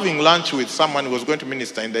 He was having lunch with someone who was going to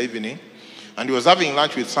minister in the evening. And he was having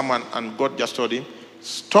lunch with someone, and God just told him,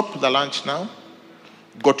 stop the lunch now.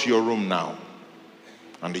 Go to your room now.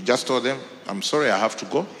 And he just told them, I'm sorry, I have to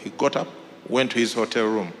go. He got up, went to his hotel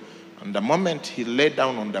room. And the moment he lay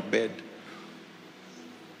down on the bed,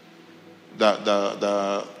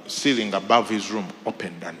 the ceiling above his room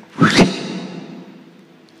opened and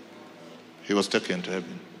he was taken to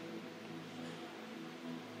heaven.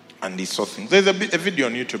 And he saw things. There's a video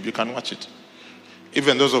on YouTube, you can watch it.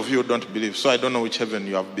 Even those of you who don't believe. So I don't know which heaven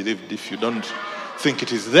you have believed if you don't think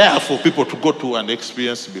it is there for people to go to and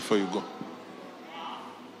experience before you go.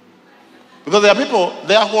 Because there are people,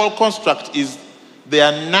 their whole construct is they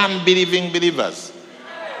are non-believing believers.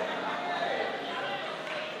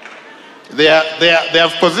 They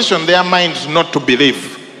have positioned their minds not to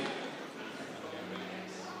believe.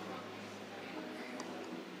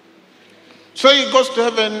 So he goes to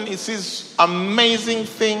heaven, he sees amazing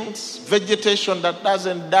things, vegetation that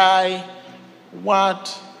doesn't die.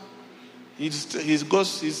 What? He sees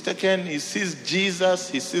Jesus,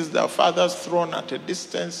 he sees the Father's throne at a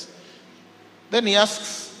distance. Then he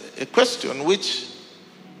asks a question which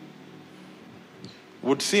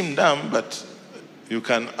would seem dumb, but you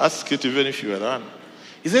can ask it even if you are around.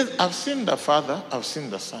 He says, I've seen the Father, I've seen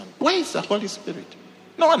the Son. Where is the Holy Spirit?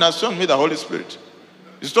 No one has shown me the Holy Spirit.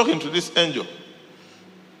 He's talking to this angel.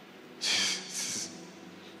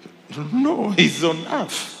 No, he's on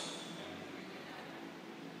earth.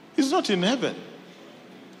 He's not in heaven.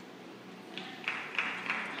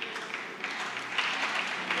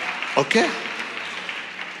 Okay?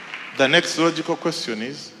 The next logical question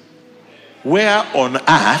is, where on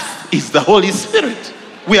earth is the Holy Spirit?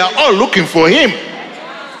 We are all looking for him.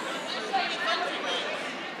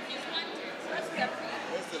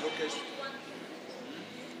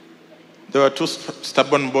 There were two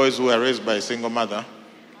stubborn boys who were raised by a single mother,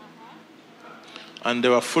 and they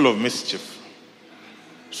were full of mischief.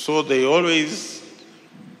 So they always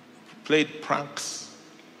played pranks.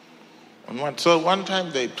 So one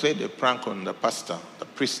time they played a prank on the pastor, the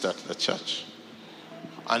priest at the church.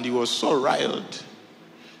 And he was so riled,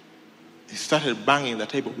 he started banging the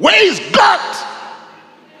table. Where is God?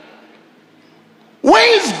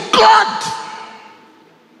 Where is God?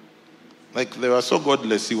 Like they were so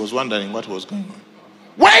godless, he was wondering what was going on.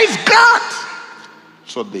 Where is God?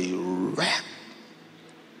 So they ran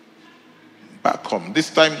back home. This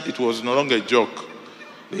time it was no longer a joke.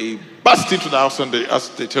 They burst into the house and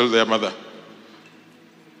they tell their mother,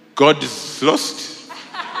 God is lost,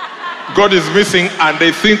 God is missing, and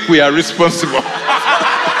they think we are responsible.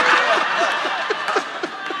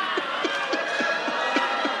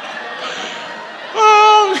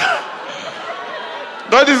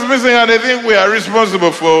 God is missing and they think we are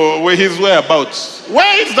responsible for his whereabouts.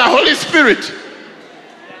 Where is the Holy Spirit?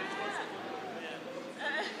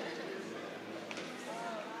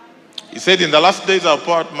 He said, in the last days I'll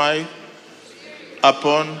pour out my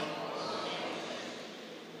upon.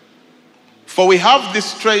 For we have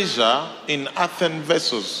this treasure in earthen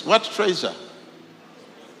vessels. What treasure?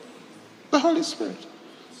 The Holy Spirit.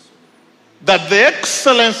 That the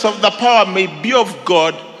excellence of the power may be of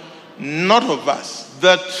God, not of us.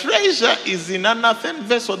 The treasure is in an earthen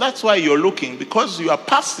vessel. That's why you're looking, because you are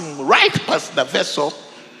passing right past the vessel.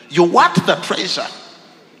 You want the treasure.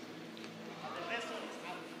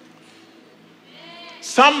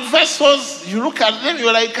 Some vessels, you look at them,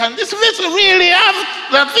 you're like, can this vessel really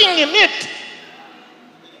have the thing in it?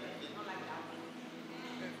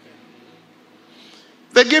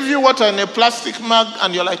 They give you water in a plastic mug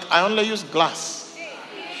and you're like, I only use glass.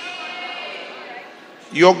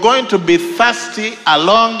 You're going to be thirsty a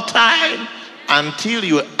long time until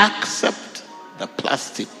you accept the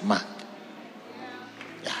plastic mug.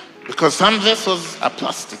 Yeah, because some vessels are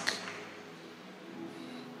plastic.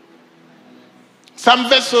 Some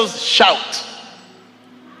vessels shout.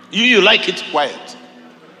 You like it quiet.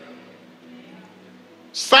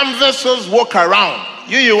 Some vessels walk around.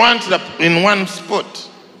 You want it in one spot.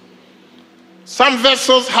 Some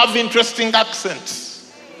vessels have interesting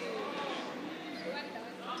accents.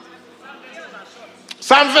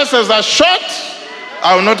 Some vessels are short.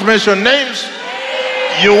 I will not mention names.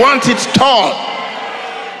 You want it tall.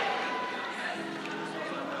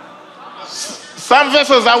 Some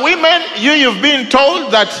vessels are women. You've been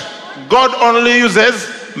told that God only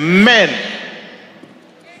uses men.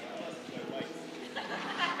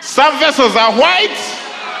 Some vessels are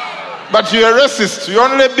white, but you're a racist. You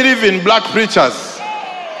only believe in black preachers.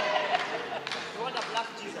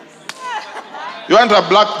 You want a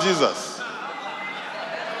black Jesus.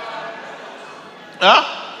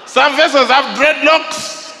 Huh? Some vessels have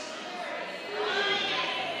dreadlocks.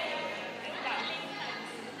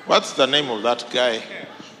 What's the name of that guy?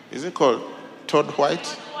 Is it called Todd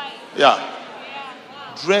White? Yeah.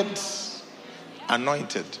 dreads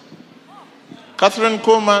anointed. Catherine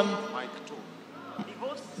Coleman,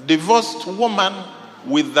 divorced woman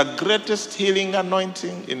with the greatest healing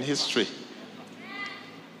anointing in history.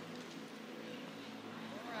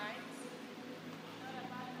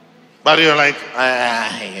 But you're like,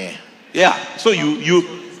 yeah. So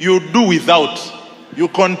you do without. You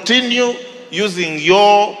continue using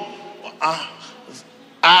your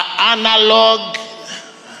analog,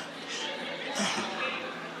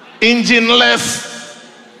 engineless,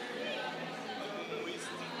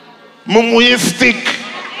 mumuistic,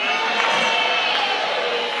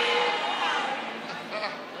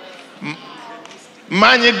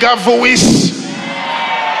 manigavoish.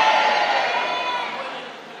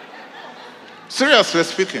 Seriously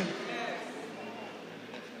speaking.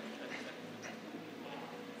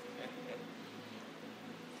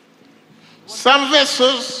 Some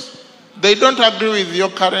vessels, they don't agree with your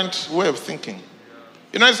current way of thinking.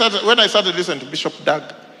 You know, when I started listening to Bishop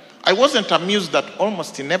Doug, I wasn't amused that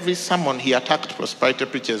almost in every sermon he attacked prosperity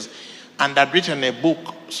preachers and had written a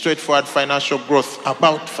book, Straightforward Financial Growth,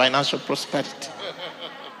 about financial prosperity.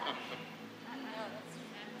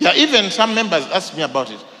 Yeah, even some members asked me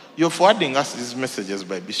about it. You're forwarding us these messages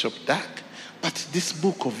by Bishop Doug, but this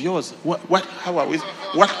book of yours, how are we,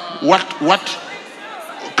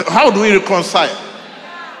 how do we reconcile?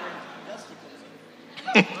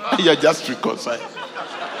 You're just reconciled.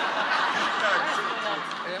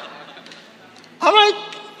 All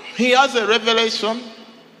right, he has a revelation.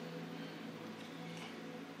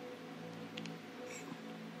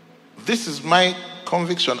 This is my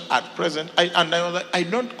conviction at present. I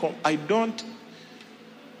don't.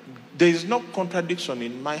 There is no contradiction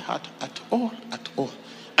in my heart at all.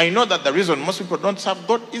 I know that the reason most people don't serve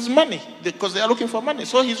God is money, because they are looking for money.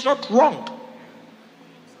 So he's not wrong.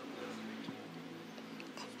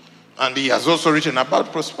 And he has also written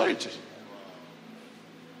about prosperity.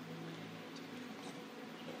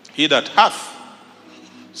 He that hath.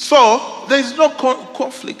 So there is no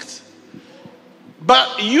conflict.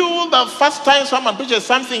 But the first time someone preaches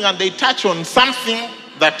something and they touch on something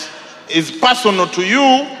that is personal to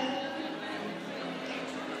you,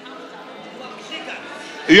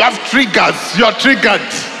 you have triggers. You're triggered.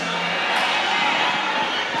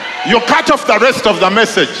 You cut off the rest of the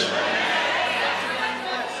message.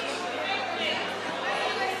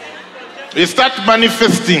 You start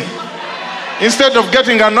manifesting. Instead of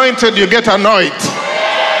getting anointed, you get annoyed.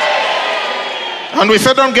 And we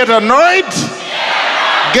say, don't get annoyed,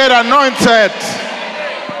 get anointed.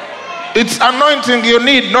 It's anointing you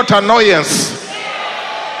need, not annoyance.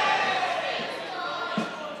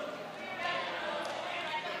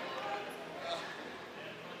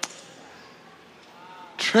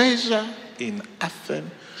 Treasure in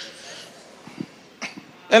Athens.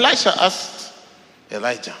 Elijah asked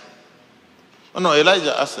Elijah.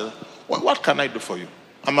 Elijah asked, what can I do for you?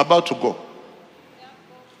 I'm about to go.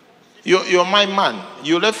 You're my man.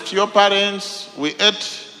 You left your parents. We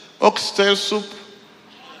ate oxtail soup.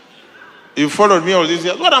 You followed me all these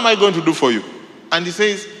years. What am I going to do for you? And he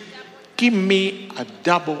says, give me a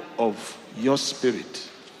double of your spirit.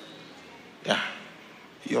 Yeah.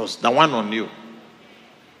 Yours, the one on you.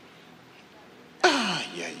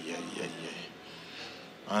 Yeah.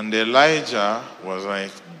 And Elijah was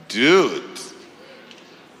like, dude,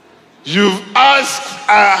 you've asked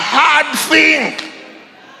a hard thing.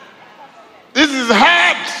 This is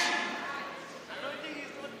hard.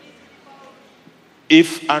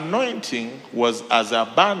 If anointing was as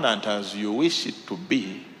abundant as you wish it to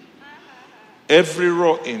be, every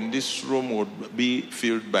row in this room would be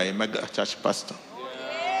filled by a mega church pastor.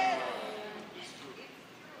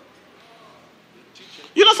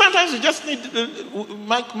 You know, sometimes you just need,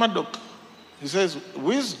 Mike Murdoch, he says,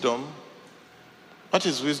 wisdom, what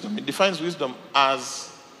is wisdom? He defines wisdom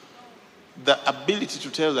as the ability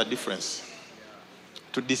to tell the difference,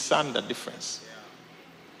 to discern the difference.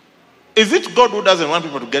 Is it God who doesn't want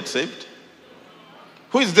people to get saved?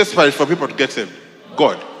 Who is desperate for people to get saved?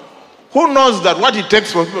 God. Who knows that what it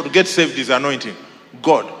takes for people to get saved is anointing?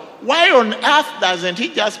 God. Why on earth doesn't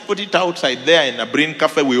he just put it outside there in a brain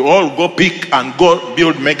cafe? We all go pick and go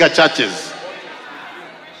build mega churches.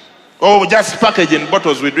 Or just package in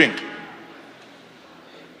bottles we drink.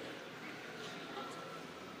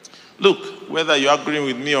 Look, whether you agree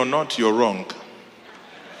with me or not, you're wrong.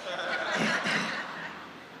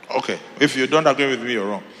 Okay, if you don't agree with me, you're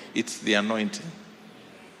wrong. It's the anointing.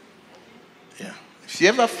 Yeah. If you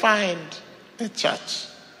ever find a church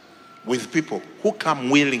with people who come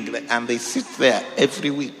willingly and they sit there every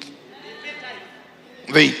week,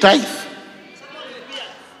 they tithe.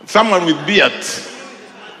 Someone with beard.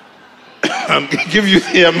 and give you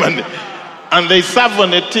their money. And they serve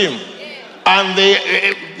on a team. And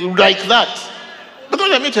they like that. Because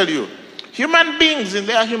let me tell you, human beings in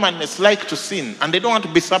their humanness like to sin and they don't want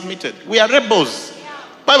to be submitted. We are rebels.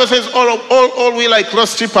 Bible says all we like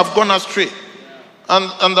lost sheep have gone astray.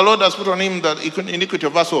 And the Lord has put on him the iniquity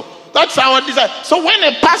of us. So that's our desire. So when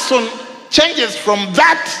a person changes from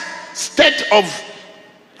that state of,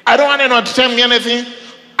 I don't want anyone to tell me anything,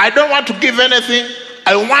 I don't want to give anything,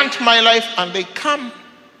 I want my life, and they come,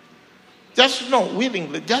 just know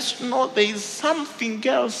willingly, just know there is something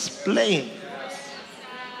else playing.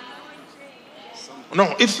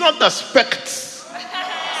 No, it's not the spects.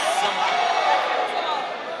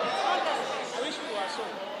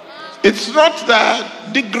 It's not the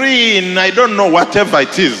degree in I don't know whatever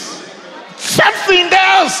it is. Something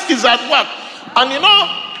else is at work. And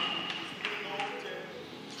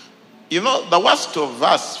you know, the worst of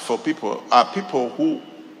us for people are people who,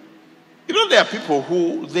 there are people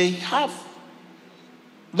who they have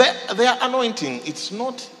their anointing. It's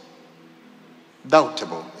not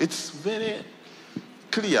doubtable. It's very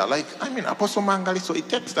clear. Like, Apostle Mangali, so he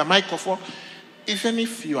takes the microphone. Even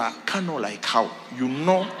if you are carnal like how, you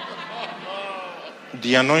know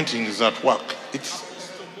the anointing is at work. It's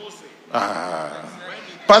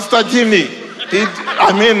Pastor Jimmy,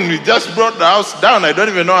 we just brought the house down. I don't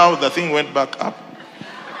even know how the thing went back up.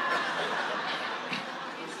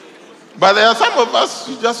 But there are some of us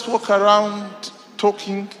who just walk around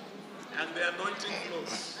talking. And the anointing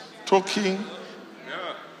flows. Talking.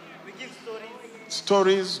 Yeah.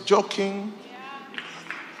 Stories, joking,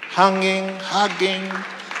 hanging, hugging,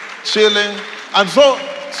 chilling. And so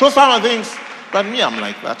some of things. But me, I'm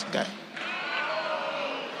like that guy.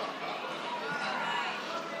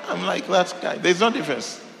 I'm like that guy. There's no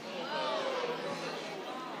difference.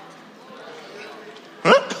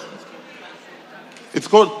 Huh? It's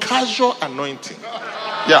called casual anointing.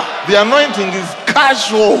 Yeah, the anointing is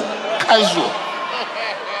casual.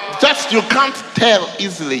 Just you can't tell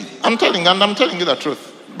easily. I'm telling you the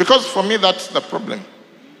truth. Because for me, that's the problem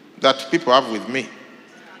that people have with me.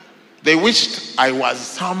 They wished I was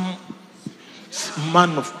some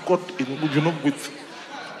man of God, with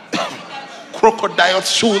crocodile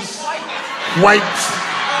shoes, white,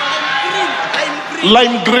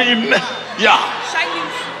 lime green, yeah,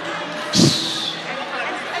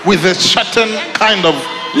 with a certain kind of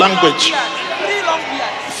language.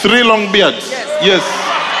 3 long beards. Yes.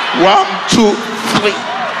 1, 2, 3.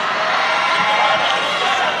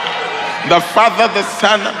 The Father, the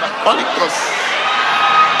Son, and the Holy Ghost.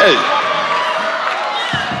 Hey.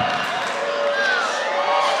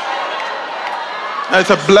 It's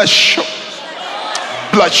a bless you.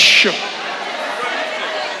 Bless you.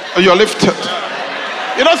 You're lifted.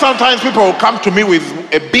 Sometimes people will come to me with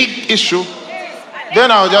a big issue. Then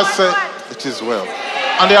I'll just say, it is well.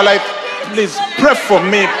 And they're like, please pray for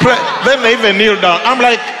me. Pray. Then they even kneel down. I'm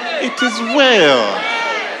like, it is well.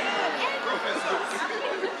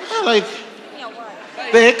 Like,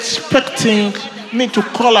 they're expecting me to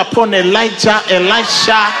call upon Elijah,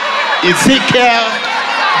 Elisha, Ezekiel,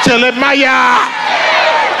 Jeremiah,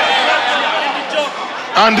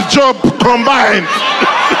 and Job combined.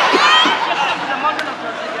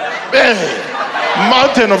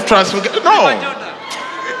 Mountain of transfiguration. No.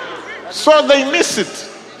 So they miss it.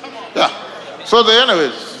 Yeah. So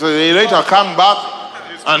they later come back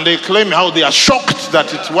and they claim how they are shocked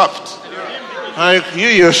that it worked. Like,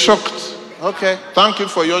 you're shocked. Okay, thank you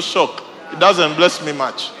for your shock. It doesn't bless me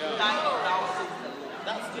much.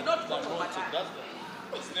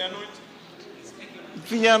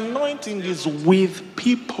 The anointing is with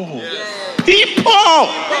people. Yes. People!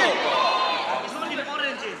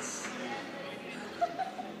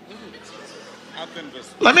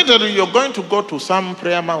 Let me tell you, you're going to go to some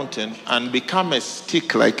prayer mountain and become a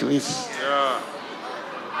stick like this. Yeah.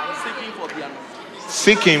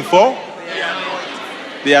 Seeking for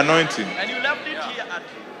the anointing. And you left it here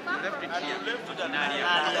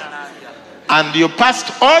And you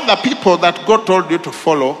passed all the people that God told you to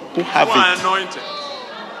follow who have it. Anointed.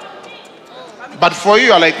 But for you,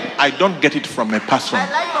 you're like, I don't get it from a person.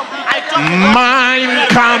 Mine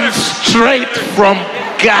comes straight from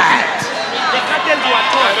God.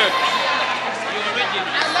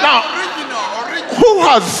 Now, who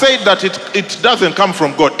has said that it doesn't come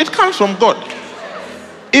from God? It comes from God.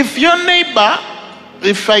 If your neighbor,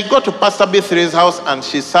 if I go to Pastor B3's house and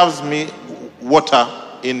she serves me water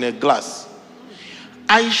in a glass,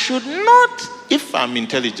 I should not, if I'm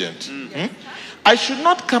intelligent, I should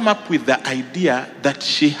not come up with the idea that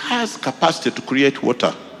she has capacity to create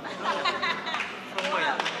water.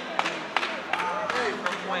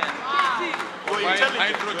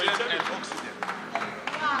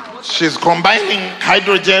 she's combining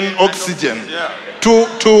hydrogen, oxygen, two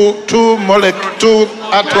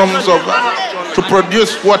atoms of to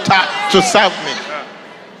produce water to serve me.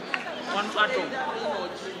 One atom.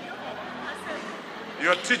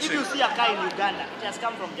 You're teaching. If you see a car in Uganda, it has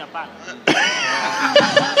come from Japan.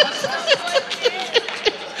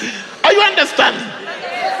 Are you understanding?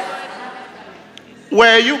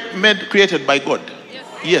 Were you created by God?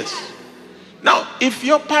 Yes. Now, if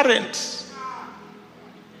your parents,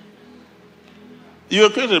 you were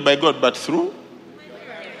created by God, but through?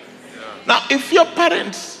 Now, if your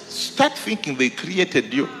parents start thinking they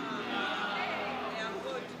created you,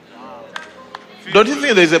 don't you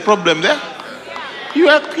think there's a problem there? You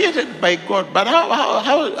are created by God, but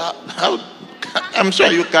how I'm sure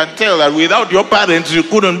you can tell that without your parents you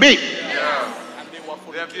couldn't be. Yeah.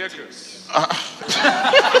 They are vehicles. They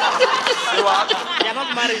are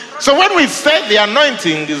not married. So when we say the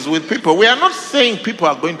anointing is with people, we are not saying people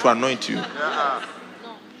are going to anoint you.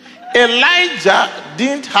 Elijah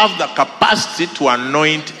didn't have the capacity to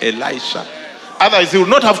anoint Elisha. Otherwise, he would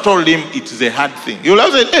not have told him it is a hard thing. He would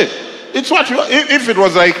have said, hey, it's what you, if it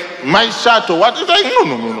was like my shirt or what, it's like,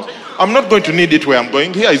 no. I'm not going to need it where I'm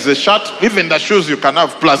going. Here is the shirt, even the shoes you can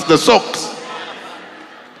have, plus the socks.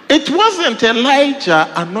 It wasn't Elijah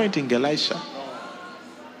anointing Elisha.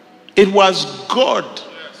 It was God.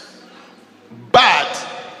 But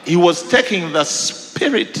he was taking the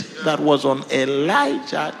spirit that was on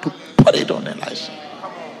Elijah to put it on Elisha.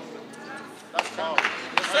 You're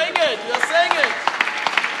saying it.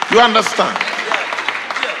 You understand?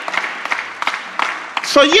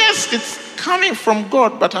 So yes, it's coming from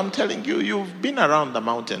God, but I'm telling you, you've been around the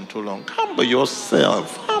mountain too long. Humble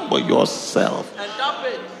yourself. And dump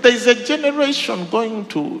it. There is a generation going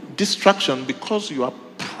to destruction because you are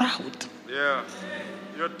proud. Yeah.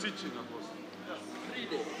 You're teaching, Apostle.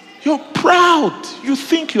 You're proud. You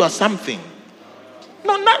think you are something.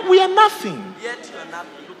 No, we are nothing. Yet you are not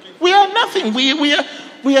looking. We are nothing.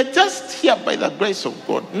 We are just here by the grace of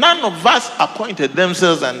God. None of us appointed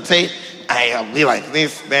themselves and say, I'll be like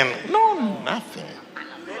this, then. No, nothing.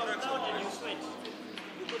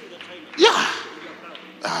 Yeah.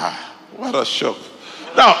 What a shock.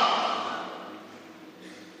 Now,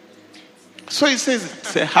 so he says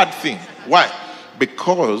it's a hard thing. Why?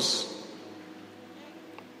 Because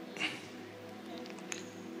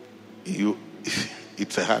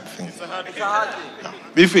it's a hard thing.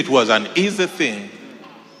 If it was an easy thing,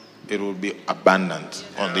 it would be abundant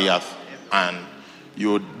on the earth. And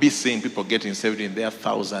you would be seeing people getting saved in their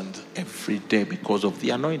thousands every day because of the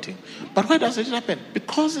anointing. But why does it happen?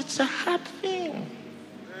 Because it's a hard thing.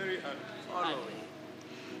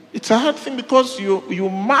 It's a hard thing because you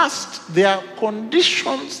must, there are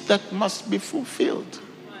conditions that must be fulfilled.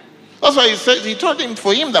 That's why he told him,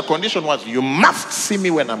 for him the condition was, you must see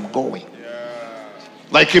me when I'm going.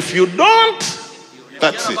 Like if you don't,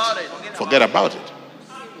 that's it. Forget about it.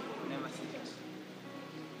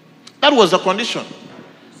 That was the condition.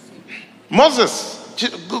 Moses,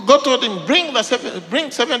 God told him, bring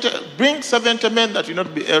 70 men that will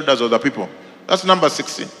not be elders of the people. That's number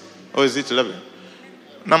 16. Or is it 11?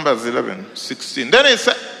 Numbers 11, 16. Then he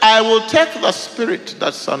said, I will take the spirit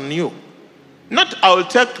that's on you. Not I will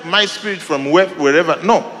take my spirit from wherever.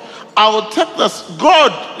 No. I will take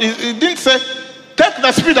God. He didn't say, take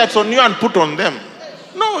the spirit that's on you and put on them.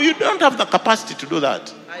 No, you don't have the capacity to do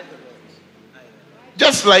that.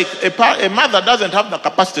 Just like a mother doesn't have the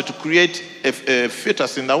capacity to create a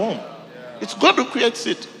fetus in the womb. It's God who creates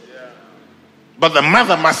it. But the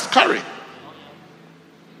mother must carry.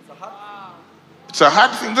 It's a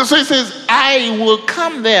hard thing. So he says, I will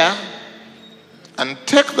come there and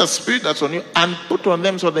take the spirit that's on you and put on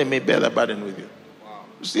them so they may bear the burden with you.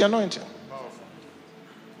 It's the anointing.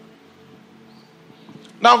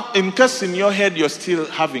 Now, in case in your head you're still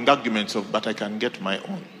having arguments of, but I can get my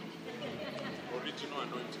own.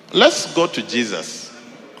 Let's go to Jesus.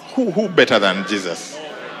 Who better than Jesus?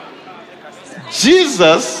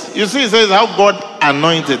 Jesus, you see, it says how God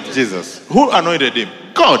anointed Jesus. Who anointed him?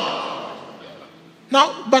 God.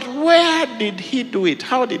 Now, but where did he do it?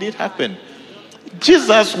 How did it happen?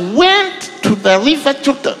 Jesus went to the river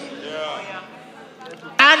Jordan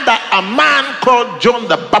under a man called John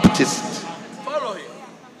the Baptist. Follow him.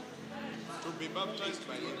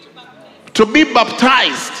 To be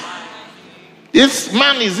baptized. This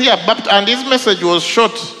man is here, and his message was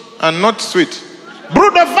short and not sweet.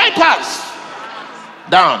 Brood of vipers.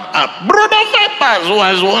 Down, up. Brood of vipers, who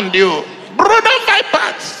has warned you? Brood of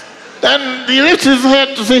vipers. Then he lifts his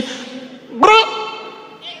head to say, bro.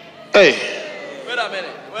 Hey. Wait a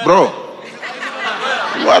minute. Bro.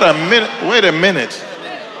 What a minute. Wait a minute.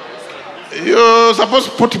 You're supposed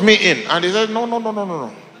to put me in. And he said,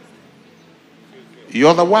 no.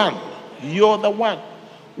 You're the one. You're the one.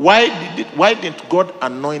 Why didn't God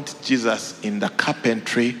anoint Jesus in the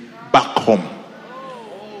carpentry back home?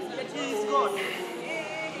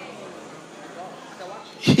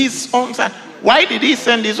 His own son. Why did he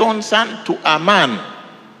send his own son to a man?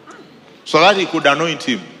 So that he could anoint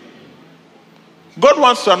him. God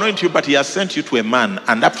wants to anoint you, but he has sent you to a man,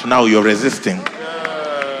 and up to now you're resisting.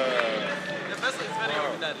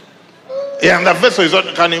 Yeah, and the vessel is,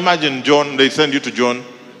 can you imagine John? They send you to John.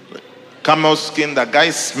 Camel skin, the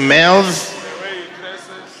guy smells.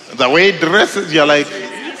 The way he dresses, you're like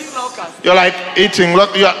eating.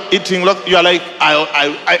 You're like,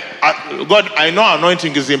 God, I know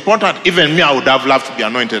anointing is important. Even me, I would have loved to be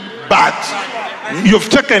anointed, but you've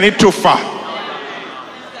taken it too far.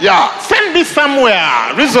 Yeah, send me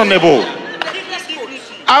somewhere reasonable.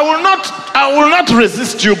 I will not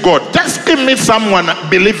resist you, God. Just give me someone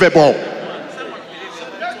believable.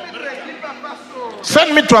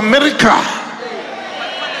 Send me to America.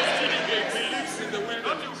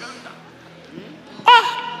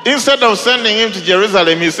 Instead of sending him to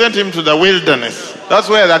Jerusalem, he sent him to the wilderness. That's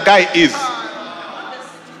where the guy is.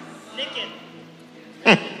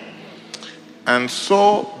 And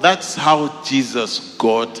so that's how Jesus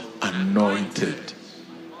got anointed.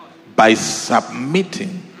 By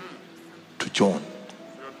submitting to John.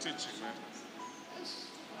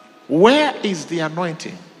 Where is the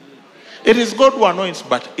anointing? It is God who anoints,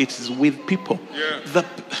 but it is with people. Yeah.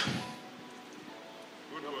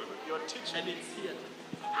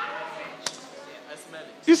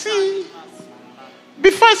 You see,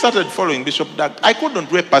 before I started following Bishop Doug, I couldn't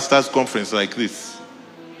do a pastor's conference like this.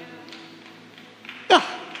 Yeah,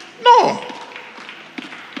 no.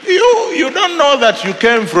 You don't know that you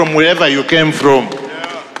came from wherever you came from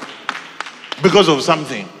because of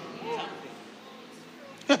something.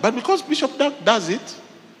 Yeah, but because Bishop Doug does it,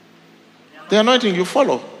 the anointing you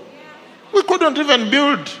follow. We couldn't even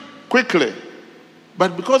build quickly.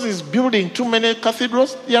 But because he's building too many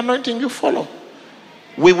cathedrals, the anointing you follow.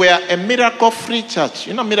 We were a miracle-free church.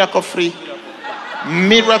 You know miracle-free?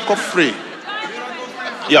 Miracle-free.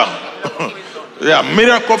 Yeah. Yeah,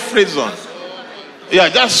 miracle-free zone. Yeah,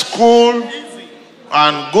 just school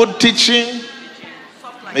and good teaching.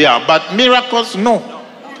 Yeah, but miracles, no.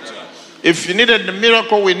 If you needed the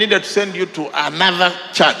miracle, we needed to send you to another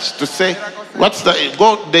church to say,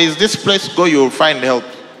 there is this place, go, you'll find help.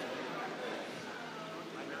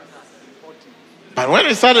 But when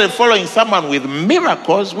we started following someone with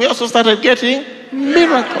miracles, we also started getting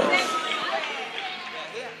miracles.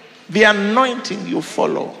 The anointing you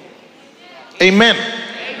follow. Amen.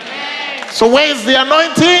 So where is the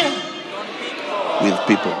anointing? With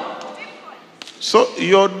people. So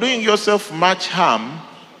you're doing yourself much harm,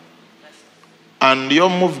 and your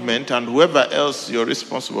movement and whoever else you're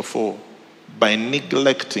responsible for, by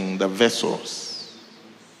neglecting the vessels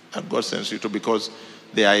that God sends you to, because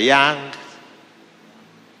they are young.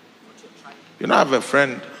 You know, I have a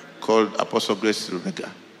friend called Apostle Grace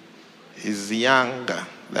Rebecca. He's younger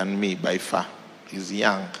than me by far. He's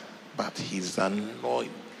young, but he's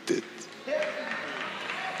anointed.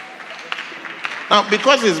 Now,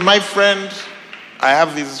 because he's my friend, I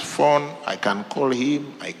have his phone. I can call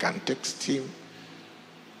him. I can text him.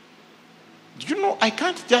 Do you know, I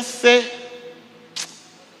can't just say,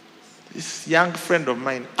 this young friend of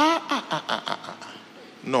mine,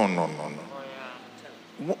 No.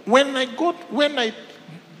 When I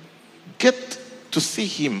get to see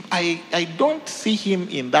him, I don't see him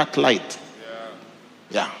in that light.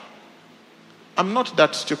 Yeah. I'm not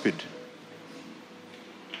that stupid.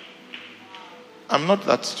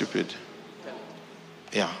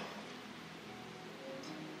 Yeah.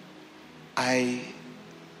 I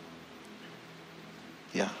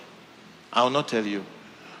will not tell you.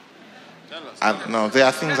 No, there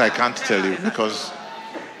are things I can't tell you because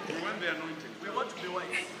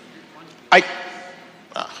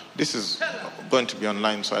this is going to be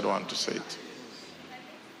online, so I don't want to say it.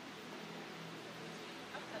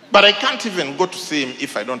 But I can't even go to see him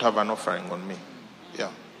if I don't have an offering on me.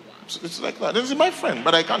 Yeah. It's like that. This is my friend,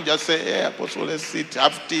 but I can't just say, hey, Apostle, let's sit,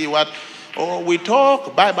 have tea, what? Oh, we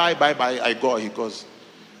talk, bye. I go, he goes.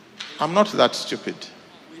 I'm not that stupid.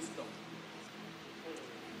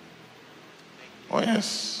 Oh,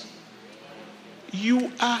 yes.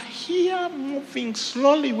 You are here moving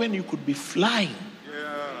slowly when you could be flying.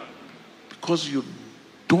 Because you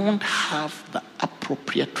don't have the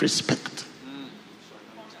appropriate respect.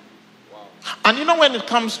 And you know, when it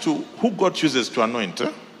comes to who God chooses to anoint,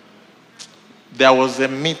 there was a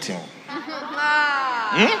meeting.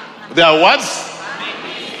 There was?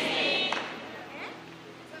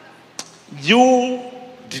 You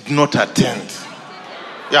did not attend.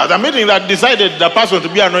 Yeah, the meeting that decided the person to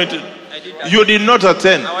be anointed, you did not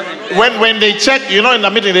attend. When they check, in the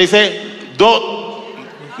meeting they say, those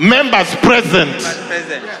members present,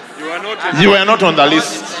 you were not on the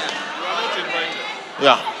list.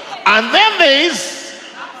 Yeah. And then there is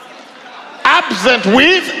absent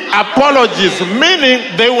with apologies,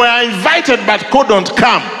 meaning they were invited but couldn't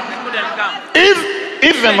come.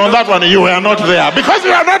 Even on that one, you were not there because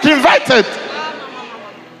you are not invited.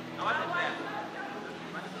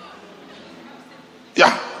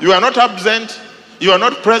 Yeah, you are not absent, you are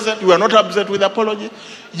not present, you are not absent with apology.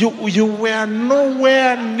 You were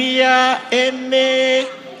nowhere near any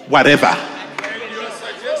whatever.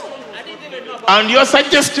 And your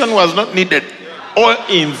suggestion was not needed or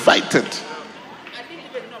invited.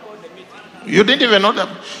 You didn't even know them.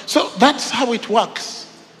 So that's how it works.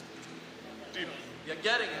 You're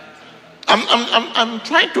getting it. I'm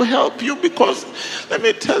trying to help you because let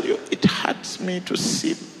me tell you, it hurts me to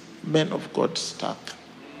see men of God stuck.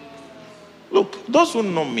 Look, those who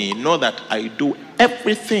know me know that I do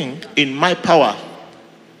everything in my power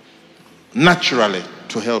naturally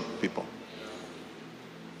to help people.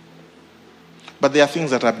 But there are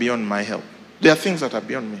things that are beyond my help. There are things that are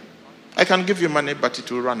beyond me. I can give you money, but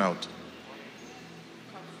it will run out.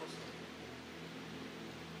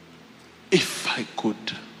 If I could,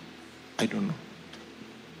 I don't know.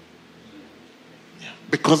 Yeah.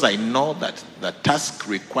 Because I know that the task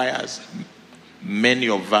requires many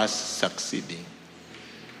of us succeeding.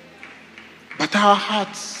 But our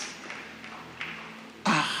hearts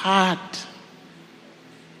are hard.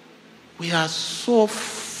 We are so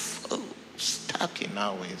stuck in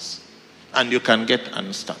our ways. And you can get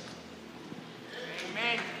unstuck.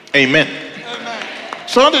 Amen. Amen.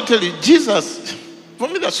 So I want to tell you, Jesus, for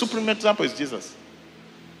me the supreme example is Jesus.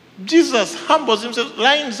 Jesus humbles himself,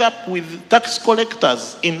 lines up with tax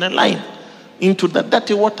collectors in a line into the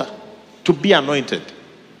dirty water to be anointed.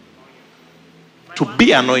 To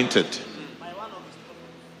be anointed.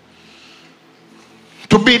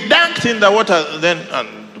 To be dunked in the water, then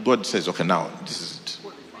and God says, okay, now this is it.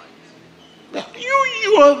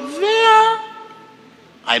 You are there.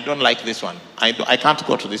 I don't like this one. I can't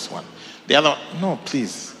go to this one. The other one, no,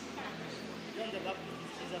 please.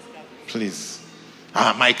 Please.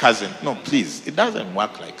 My cousin. No, please. It doesn't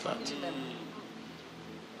work like that.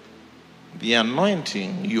 The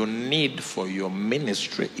anointing you need for your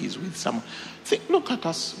ministry is with someone. Look at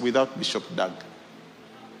us without Bishop Doug.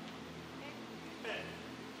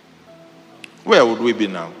 Where would we be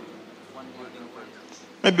now?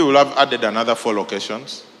 Maybe we'll have added another 4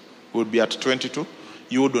 locations. We'll be at 22.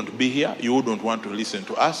 You wouldn't be here. You wouldn't want to listen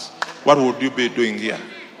to us. What would you be doing here?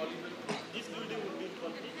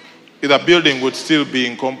 The building would still be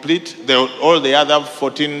incomplete. All the other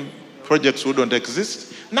 14 projects wouldn't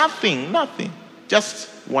exist. Nothing. Just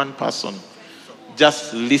one person.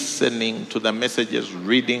 Just listening to the messages,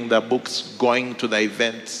 reading the books, going to the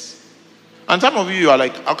events. And some of you are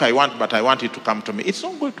like, okay, I want it to come to me. It's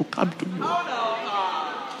not going to come to you.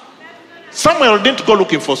 Samuel didn't go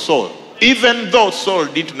looking for Saul. Even though Saul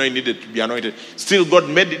didn't know he needed to be anointed, still God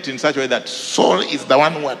made it in such a way that Saul is the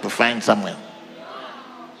one who had to find Samuel.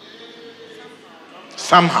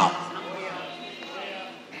 Somehow.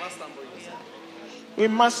 We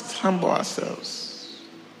must humble ourselves.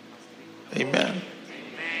 Amen.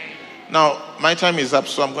 Now, my time is up,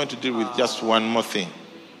 so I'm going to deal with just one more thing.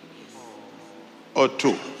 Or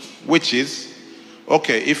 2. Which is,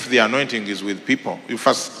 okay, if the anointing is with people, you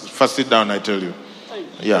first sit down, I tell you.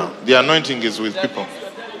 Yeah, the anointing is with people.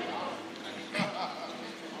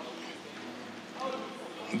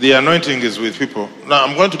 The anointing is with people. Now,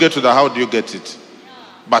 I'm going to get to the how do you get it.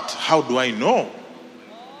 But how do I know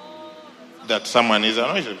that someone is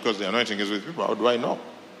anointed? Because the anointing is with people. How do I know?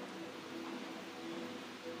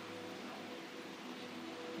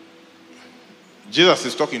 Jesus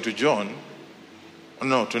is talking to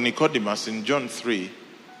to Nicodemus in John 3.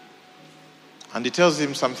 And he tells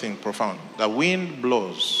him something profound. The wind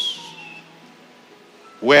blows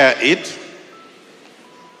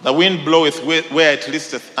the wind bloweth where it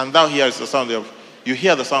listeth, and thou hearest the sound thereof. You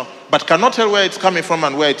hear the sound, but cannot tell where it's coming from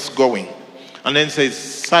and where it's going. And then says,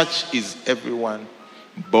 such is everyone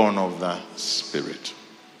born of the Spirit.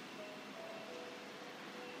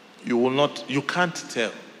 You can't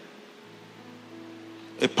tell.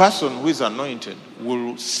 A person who is anointed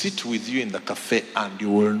will sit with you in the cafe and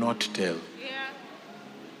you will not tell.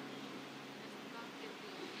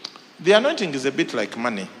 The anointing is a bit like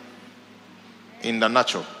money in the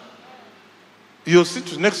natural. You'll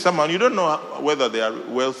sit next to someone, you don't know whether they are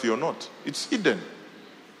wealthy or not. It's hidden.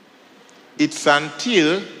 It's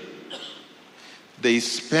until they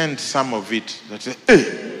spend some of it. They say, hey,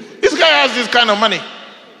 this guy has this kind of money.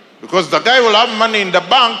 Because the guy will have money in the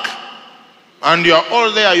bank, and you're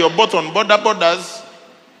all there, you're both on borders,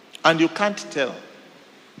 and you can't tell.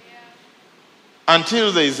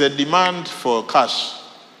 Until there is a demand for cash.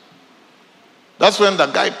 That's when the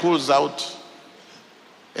guy pulls out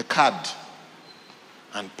a card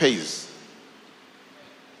and pays.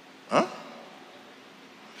 Huh?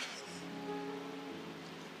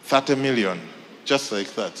 30 million. Just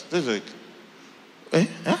like that. They're like, eh?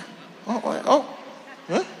 Huh? Oh.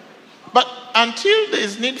 Huh? But until there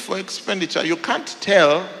is need for expenditure, you can't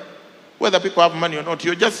tell whether people have money or not.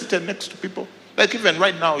 You're just sitting next to people. Like even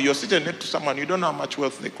right now, you're sitting next to someone, you don't know how much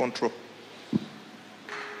wealth they control.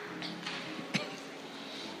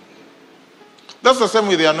 That's the same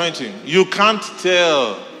with the anointing. You can't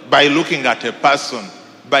tell by looking at a person,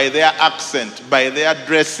 by their accent, by their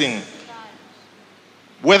dressing,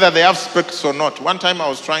 whether they have specs or not. One time I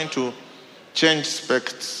was trying to change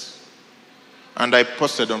specs, and I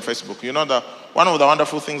posted on Facebook. You know that one of the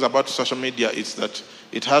wonderful things about social media is that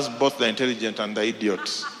it has both the intelligent and the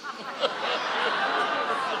idiots.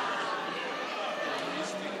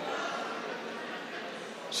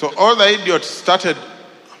 So all the idiots started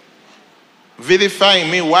vilifying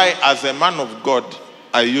me why, as a man of God,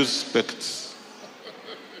 I use specs.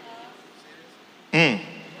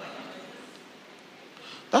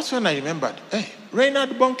 That's when I remembered, hey,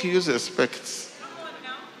 Reinhard Bonnke uses specs.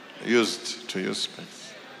 Used to use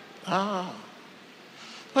specs.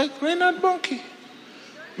 Like Reinhard Bonnke.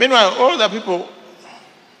 Meanwhile, all the people,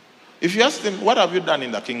 if you ask them, what have you done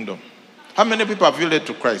in the kingdom? How many people have you led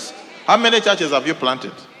to Christ? How many churches have you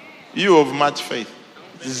planted? You of much faith.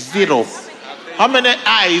 0. How many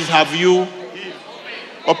eyes have you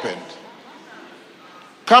opened?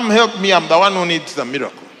 Come help me, I'm the one who needs the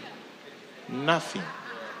miracle. Nothing.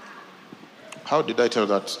 How did I tell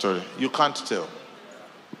that story? You can't tell.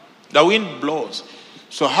 The wind blows.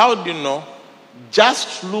 So how do you know?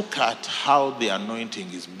 Just look at how the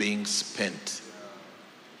anointing is being spent.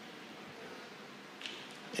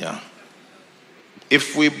 Yeah.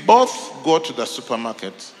 If we both go to the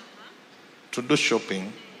supermarket to do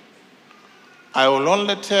shopping, I will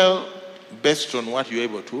only tell based on what you're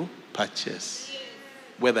able to purchase,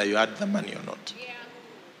 whether you had the money or not.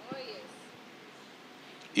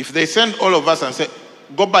 If they send all of us and say,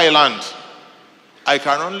 go buy land, I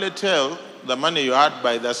can only tell the money you had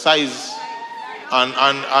by the size and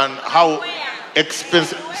how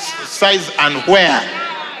expensive, size and where.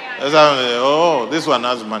 Oh, this one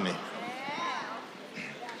has money.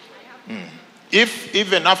 If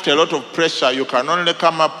even after a lot of pressure, you can only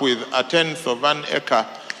come up with 1/10 of an acre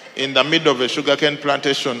in the middle of a sugarcane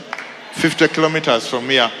plantation 50 kilometers from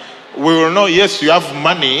here, we will know, yes, you have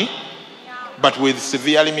money, but with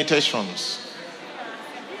severe limitations.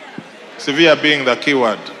 Severe being the key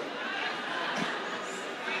word.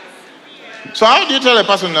 So how do you tell a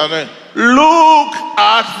person, look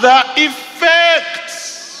at the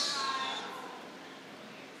effects?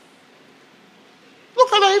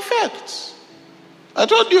 Look at the effects. I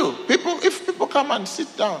told you, if people come and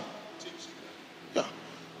sit down. Yeah.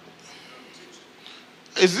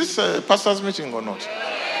 Is this a pastor's meeting or not?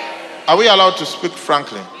 Are we allowed to speak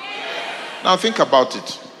frankly? Now think about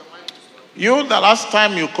it. You, the last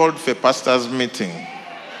time you called for a pastor's meeting,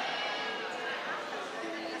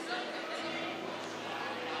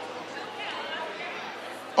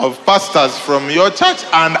 of pastors from your church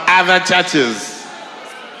and other churches.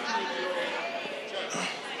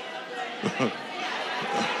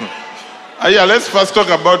 Yeah, let's first talk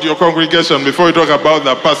about your congregation before we talk about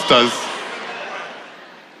the pastors.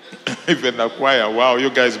 Even the choir, wow, you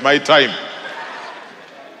guys, my time.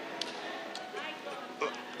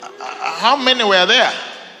 How many were there?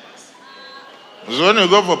 So when you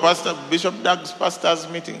go for Bishop Doug's pastor's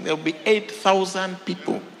meeting, there will be 8,000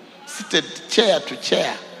 people seated chair to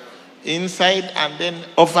chair inside and then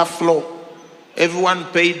overflow. Everyone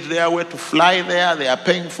paid their way to fly there. They are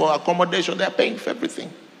paying for accommodation. They are paying for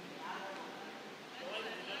everything.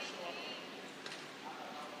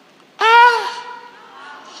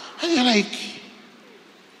 And you're like,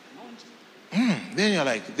 then you're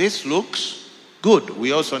like, this looks good.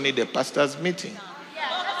 We also need a pastor's meeting.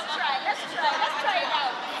 Yeah, let's try it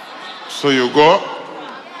out. So you go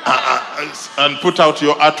and put out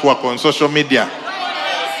your artwork on social media. And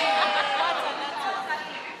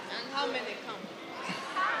how many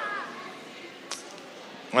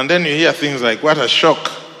come? And then you hear things like, what a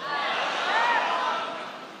shock.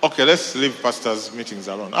 Okay, let's leave pastors' meetings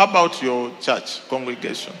alone. How about your church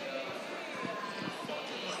congregation?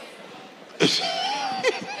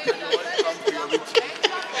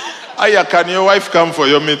 Aya, can your wife come for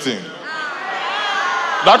your meeting?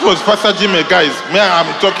 That was Pastor Jimmy, guys. Me,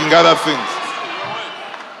 I'm talking other things.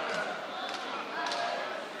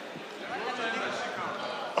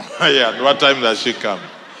 Yeah, what time does she come?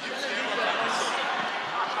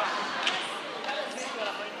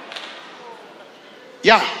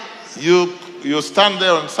 Yeah, you stand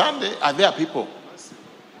there on Sunday. Are there people?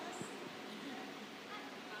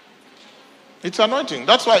 It's anointing.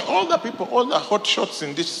 That's why all the people, all the hot shots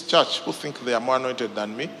in this church who think they are more anointed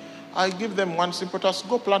than me, I give them one simple task: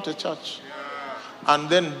 go plant a church, and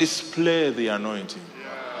then display the anointing.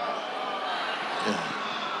 Yeah.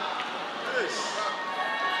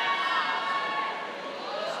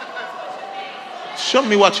 Show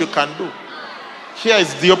me what you can do. Here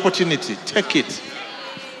is the opportunity. Take it.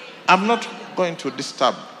 I'm not going to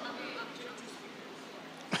disturb.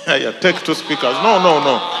 Yeah, take 2 speakers.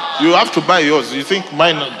 No. You have to buy yours. You think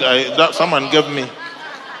mine, that someone gave me.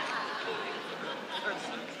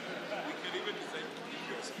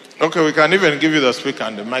 Okay, we can even give you the speaker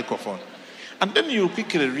and the microphone. And then you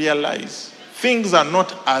quickly realize things are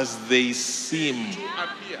not as they seem.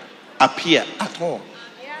 Appear at all.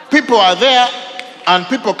 People are there and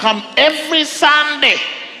people come every Sunday.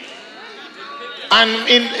 And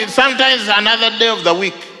in sometimes another day of the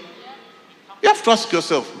week. You have to ask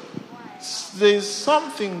yourself, there's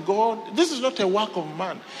something God, this is not a work of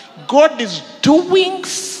man. God is doing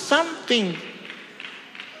something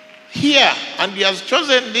here, and he has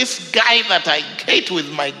chosen this guy that I hate with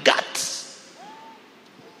my guts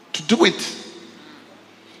to do it.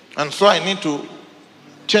 And so I need to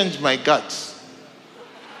change my guts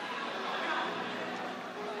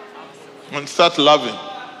and start loving.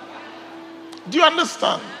 Do you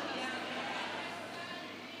understand?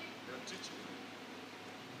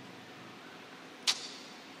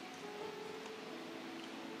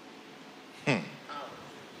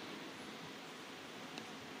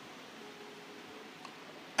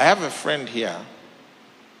 I have a friend here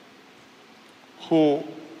who,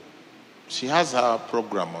 she has her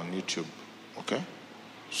program on YouTube, okay?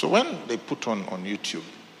 So when they put on YouTube,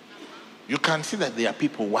 you can see that there are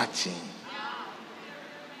people watching.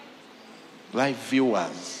 Live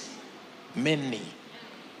viewers, many.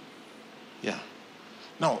 Yeah.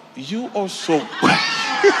 Now, you also...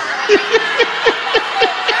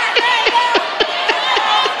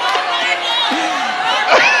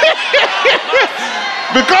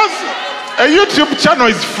 Because a YouTube channel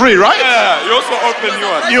is free, right? Yeah, you also open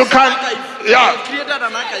yours. You can, yeah.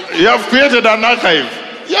 You have created an archive.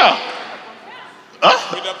 Yeah.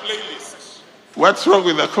 Huh? With a playlist. What's wrong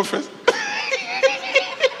with the conference?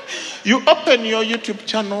 You open your YouTube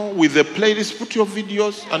channel with a playlist, put your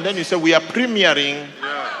videos, and then you say, we are premiering.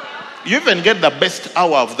 Yeah. You even get the best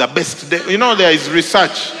hour of the best day. You know, there is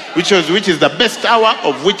research, which is the best hour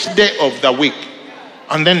of which day of the week.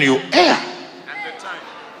 And then you air. And the time.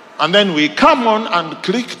 And then we come on and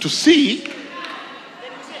click to see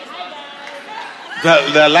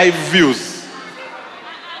the live views.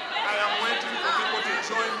 I am waiting for people to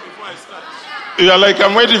join before I start. You're like,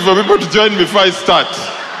 I'm waiting for people to join before I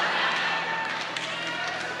start.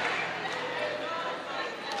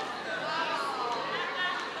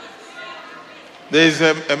 There is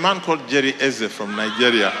a man called Jerry Eze from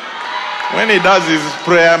Nigeria. When he does his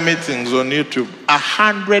prayer meetings on YouTube,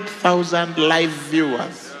 100,000 live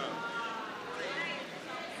viewers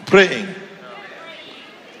praying.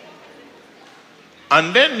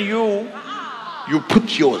 And then you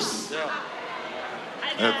put yours.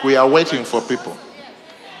 Like, we are waiting for people.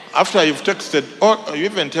 After you've texted, or you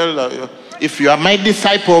even tell, if you are my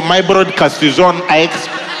disciple, my broadcast is on, I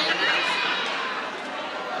expect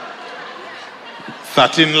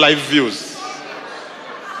 13 live views.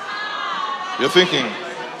 You're thinking,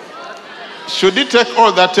 should it take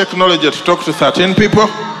all that technology to talk to 13 people?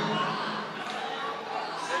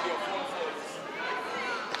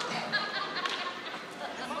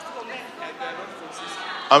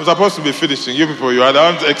 I'm supposed to be finishing. You people, you are the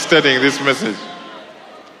ones extending this message.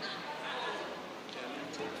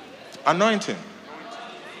 Anointing.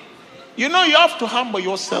 You know, you have to humble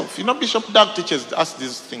yourself. You know, Bishop Doug teaches us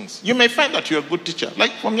these things. You may find that you're a good teacher.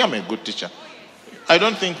 Like, for me, I'm a good teacher. I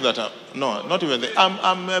don't think that, no, not even that.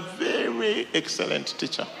 I'm a very excellent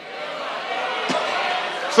teacher.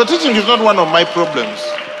 So teaching is not one of my problems.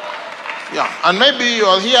 Yeah, and maybe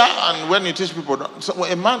you're here and when you teach people, so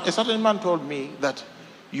a certain man told me that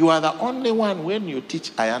you are the only one when you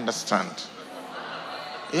teach, I understand.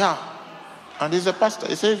 Yeah, and he's a pastor.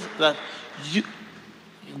 He says that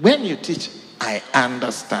when you teach, I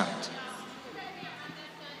understand.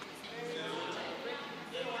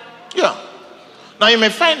 Yeah. Now you may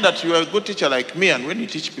find that you are a good teacher like me, and when you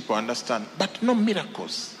teach people understand, but no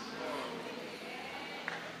miracles.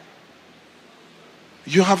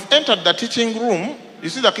 You have entered the teaching room. You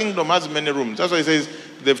see, the kingdom has many rooms. That's why it says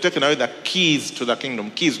they've taken away the keys to the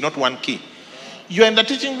kingdom. Keys, not one key. You're in the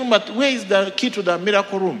teaching room, but where is the key to the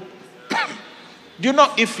miracle room? Do you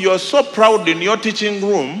know, if you're so proud in your teaching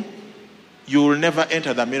room, you will never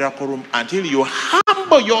enter the miracle room until you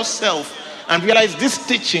humble yourself and realize this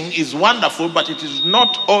teaching is wonderful, but it is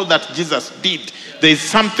not all that Jesus did. There is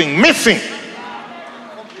something missing.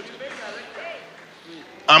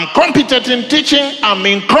 I'm competent in teaching, I'm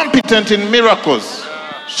incompetent in miracles.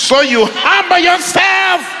 So you humble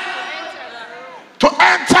yourself to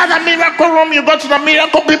enter the miracle room. You go to the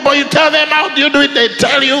miracle people, you tell them, how do you do it? They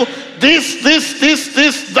tell you this,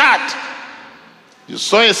 that. You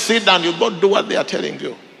sow a seed and you go do what they are telling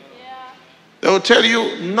you. They will tell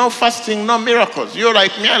you, no fasting, no miracles. You're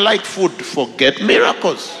like me, I like food. Forget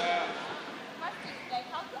miracles.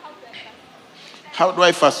 How do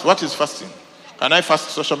I fast? What is fasting? Can I fast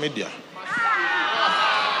social media?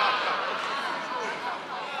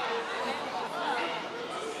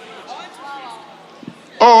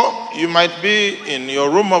 Or you might be in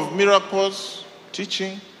your room of miracles,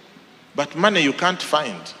 teaching, but money you can't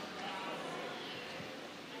find.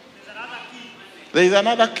 There is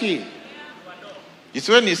another key. It's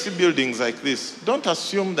when you see buildings like this, don't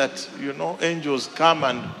assume that, angels come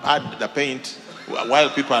and add the paint while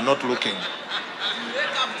people are not looking.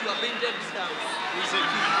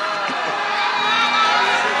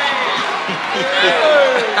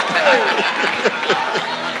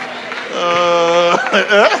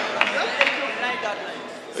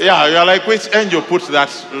 Yeah, you're like, which angel put that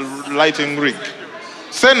lighting rig?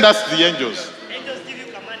 Send us the angels.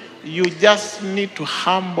 You just need to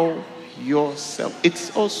humble yourself.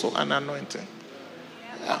 It's also an anointing.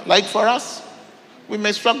 Like for us, we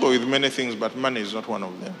may struggle with many things, but money is not one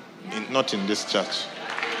of them. Not in this church.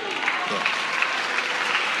 Yeah.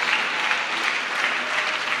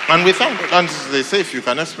 And we thank God. And they say if you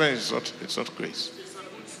can explain it, it's not grace.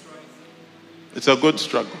 It's a good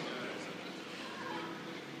struggle.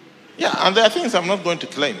 Yeah, and there are things I'm not going to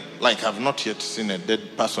claim. Like I've not yet seen a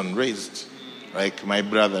dead person raised. Like my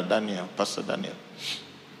brother Daniel, Pastor Daniel.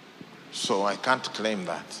 So I can't claim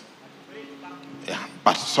that. Yeah,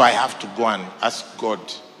 but so I have to go and ask God,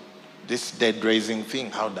 this dead raising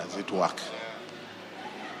thing, how does it work?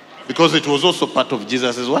 Because it was also part of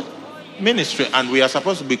Jesus' what? Ministry, and we are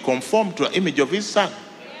supposed to be conformed to the image of his son.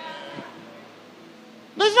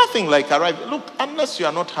 There's nothing like arriving. Look, unless you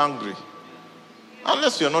are not hungry,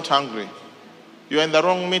 you're in the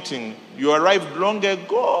wrong meeting. You arrived long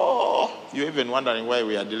ago. You're even wondering why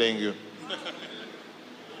we are delaying you.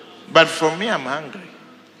 But for me, I'm hungry.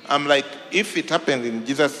 I'm like, if it happened in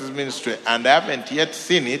Jesus' ministry and I haven't yet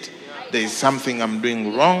seen it, there is something I'm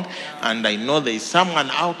doing wrong, and I know there is someone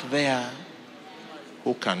out there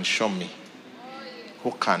who can show me,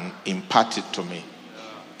 who can impart it to me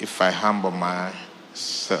if I humble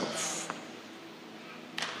myself.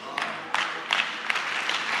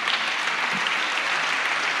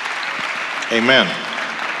 Amen.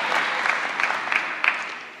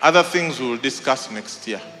 Other things we'll discuss next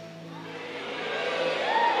year.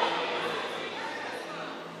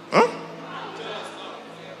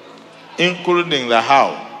 Including the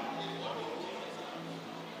how.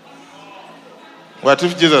 What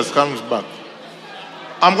if Jesus comes back?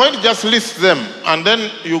 I'm going to just list them and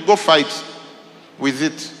then you go fight with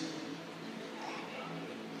it.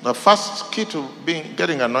 The first key to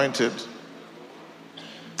getting anointed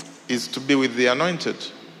is to be with the anointed.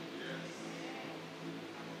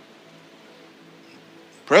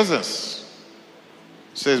 Presence.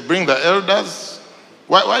 It says, bring the elders.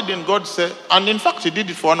 Why didn't God say? And in fact, he did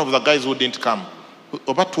it for one of the guys who didn't come.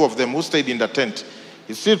 About two of them who stayed in the tent.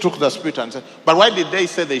 He still took the spirit and said, but why did they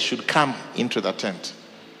say they should come into the tent?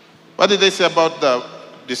 What did they say about the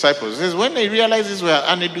disciples? It says, when they realized these were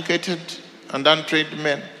uneducated and untrained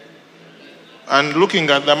men, and looking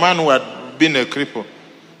at the man who had been a cripple,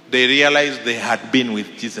 they realized they had been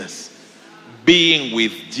with Jesus. Being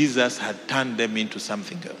with Jesus had turned them into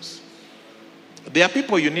something else. There are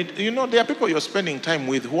people there are people you're spending time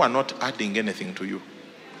with who are not adding anything to you.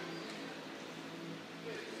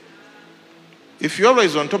 If you're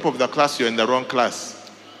always on top of the class, you're in the wrong class.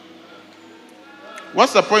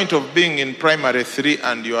 What's the point of being in primary 3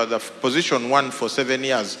 and you are the position 1 for 7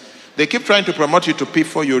 years? They keep trying to promote you to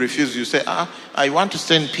P4, you refuse. You say, I want to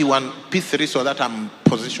stay in P1, P3 so that I'm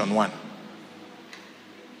position 1.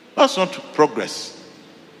 That's not progress.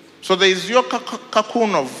 So there is your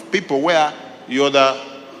cocoon of people where you're the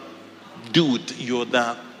dude, you're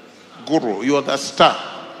the guru. You are the star.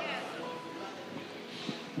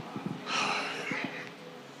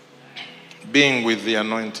 Being with the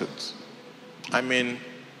anointed. I mean,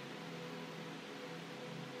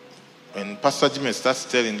 when Pastor Jimmy starts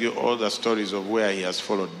telling you all the stories of where he has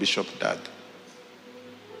followed Bishop Doug,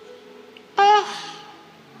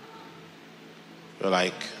 you're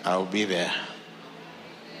like, I'll be there.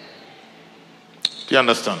 Do you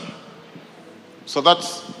understand? So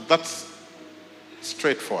that's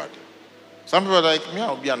straightforward. Some people are like, me,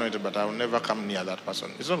 I'll be anointed, but I'll never come near that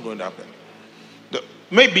person. It's not going to happen.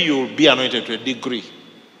 Maybe you'll be anointed to a degree,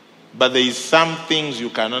 but there is some things you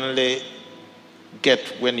can only get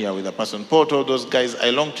when you are with a person. Paul told those guys, I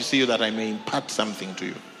long to see you that I may impart something to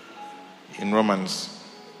you. In Romans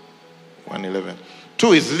 1:11.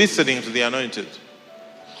 2 is listening to the anointed.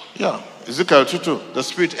 Yeah, Ezekiel 2:2. The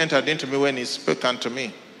Spirit entered into me when he spoke unto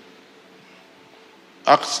me.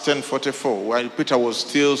 Acts 10:44. While Peter was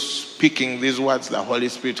still speaking these words, the Holy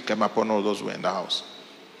Spirit came upon all those who were in the house.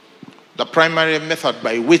 The primary method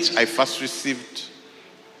by which I first received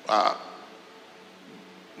the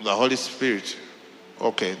Holy Spirit,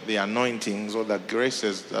 the anointings or the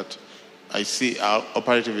graces that I see are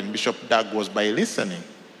operative in Bishop Doug, was by listening.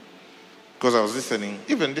 Because I was listening.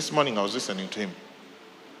 Even this morning I was listening to him.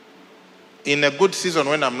 In a good season,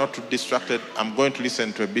 when I'm not too distracted, I'm going to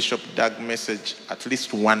listen to a Bishop Doug message at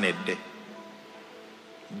least one a day.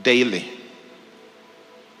 Daily.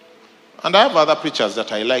 And I have other preachers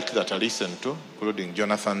that I like that I listen to, including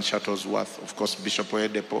Jonathan Shuttlesworth, of course, Bishop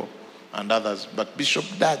Oyedepo, and others. But Bishop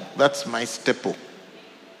Doug, that's my staple.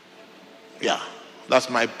 Yeah, that's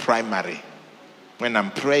my primary. When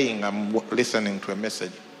I'm praying, I'm listening to a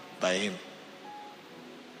message by him.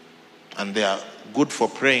 And they are good for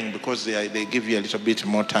praying because they give you a little bit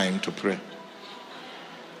more time to pray.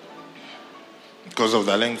 Because of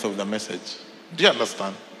the length of the message. Do you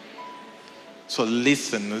understand? So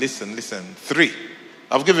listen. 3,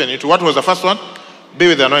 I've given you 2. What was the first one? Be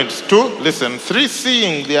with the anointed. 2, listen. 3,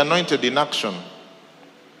 seeing the anointed in action.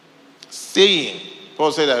 Seeing.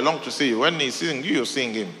 Paul said, I long to see you. When he's seeing you, you're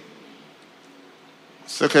seeing him.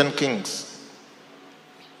 2 Kings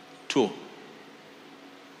 2,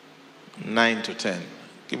 9-10.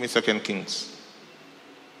 Give me 2 Kings.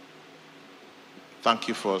 Thank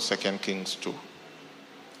you for 2 Kings 2.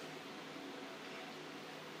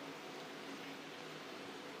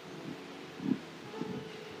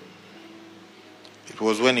 It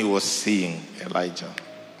was when he was seeing Elijah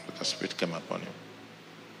that the Spirit came upon him.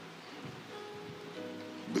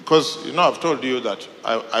 Because, I've told you that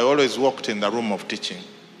I always walked in the room of teaching.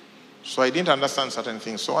 So I didn't understand certain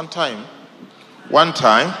things. So one time,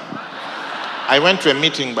 I went to a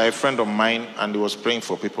meeting by a friend of mine and he was praying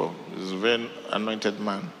for people. He was a very anointed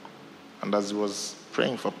man. And as he was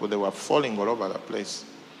praying for people, they were falling all over the place.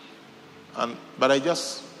 But I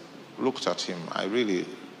just looked at him. I really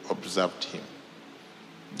observed him.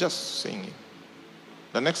 Just seeing him.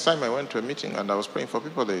 The next time I went to a meeting and I was praying for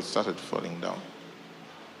people, they started falling down.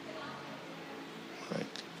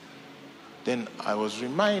 Right. Then I was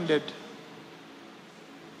reminded,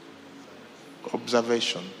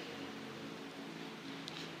 observation.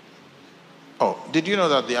 Oh, did you know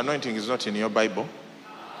that the anointing is not in your Bible?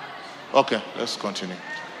 Okay, let's continue.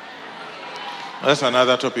 That's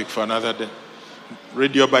another topic for another day.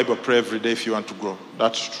 Read your Bible, pray every day if you want to grow.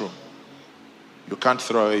 That's true. You can't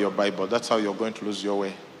throw away your Bible. That's how you're going to lose your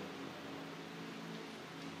way.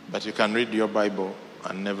 But you can read your Bible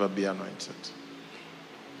and never be anointed.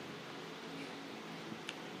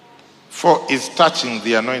 4 is touching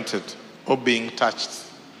the anointed or being touched.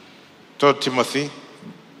 Told Timothy,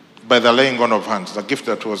 by the laying on of hands, the gift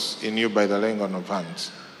that was in you by the laying on of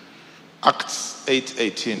hands. Acts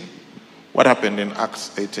 8:18. What happened in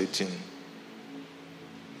Acts 8:18?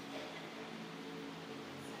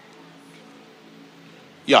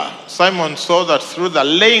 Yeah, Simon saw that through the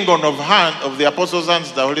laying on of hand of the apostles'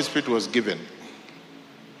 hands, the Holy Spirit was given.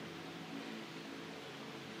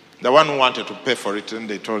 The one who wanted to pay for it, and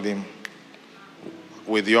they told him,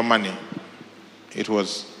 with your money, it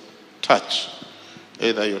was touch.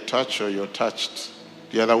 Either you touch or you're touched.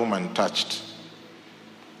 The other woman touched.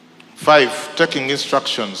 5, taking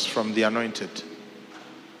instructions from the anointed.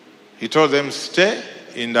 He told them, stay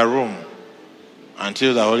in the room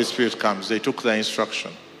until the Holy Spirit comes. They took the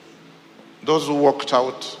instruction. Those who walked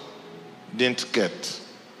out didn't get.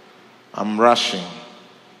 I'm rushing.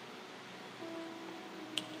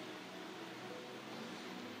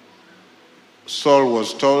 Saul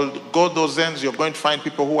was told, go those ends, you're going to find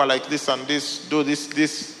people who are like this and this, do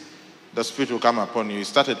this. The Spirit will come upon you. He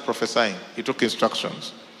started prophesying. He took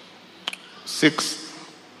instructions. 6,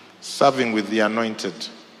 serving with the anointed.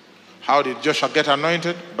 How did Joshua get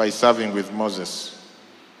anointed? By serving with Moses.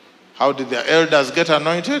 How did the elders get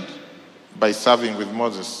anointed? By serving with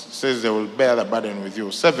Moses. It says they will bear the burden with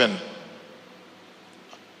you. 7.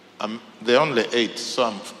 They're only 8, so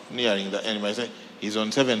I'm nearing the end. I say, he's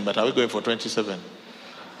on 7, but are we going for 27?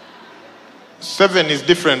 7 is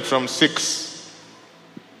different from 6.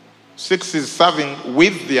 6 is serving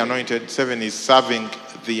with the anointed. 7 is serving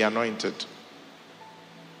the anointed.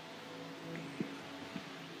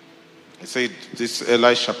 He said, this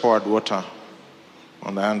Elisha poured water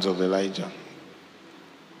on the hands of Elijah.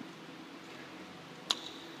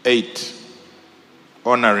 8,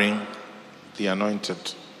 honoring the anointed.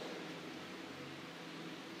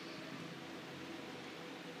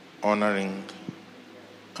 Honoring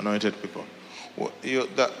anointed people.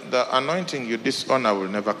 The anointing you dishonor will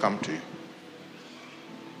never come to you.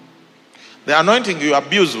 The anointing you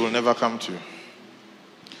abuse will never come to you.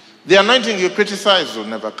 The anointing you criticize will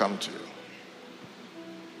never come to you.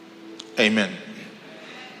 Amen.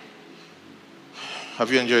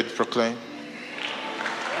 Have you enjoyed Proclaim?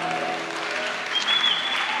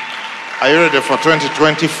 Are you ready for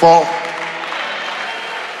 2024?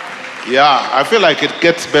 Yeah, I feel like it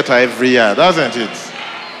gets better every year, doesn't it?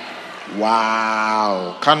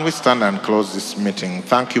 Wow. Can we stand and close this meeting?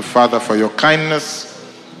 Thank you, Father, for your kindness.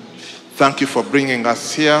 Thank you for bringing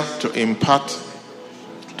us here to impart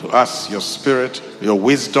to us your spirit, your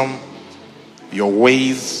wisdom, your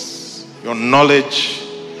ways, your knowledge,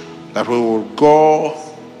 that we will go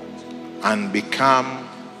and become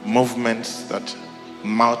movements that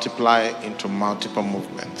multiply into multiple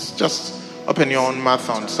movements. Just open your own mouth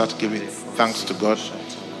and start giving thanks to God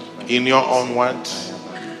in your own words.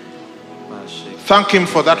 Thank Him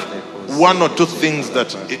for that 1 or 2 things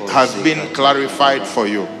that it has been clarified for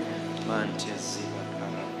you.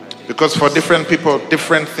 Because for different people,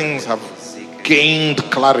 different things have gained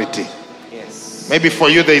clarity. Maybe for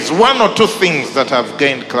you, there is 1 or 2 things that have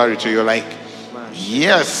gained clarity. You're like,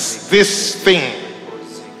 yes, this thing.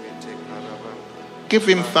 Give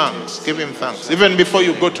Him thanks. Give Him thanks. Even before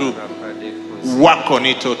you go to work on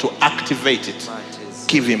it or to activate it,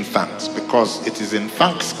 give Him thanks. Because it is in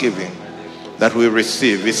thanksgiving that we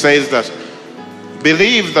receive. He says that,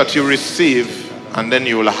 believe that you receive and then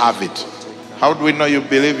you will have it. How do we know you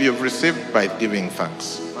believe you've received? By giving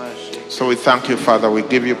thanks. So we thank you, Father. We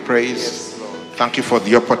give you praise. Thank you for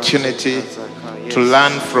the opportunity to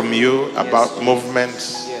learn from you about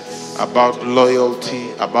movements, about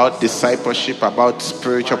loyalty, about discipleship, about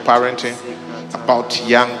spiritual parenting, about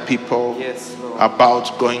young people,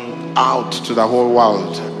 about going out to the whole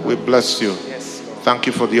world. We bless you. Thank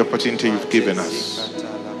you for the opportunity you've given us.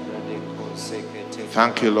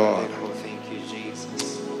 Thank you, Lord.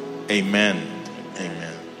 Amen.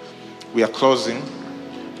 Amen. We are closing.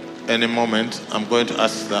 Any moment, I'm going to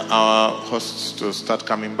ask our hosts to start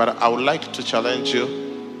coming, but I would like to challenge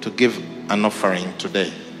you to give an offering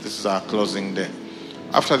today. This is our closing day.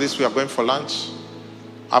 After this, we are going for lunch.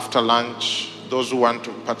 After lunch, those who want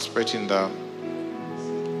to participate in the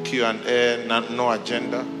Q&A, no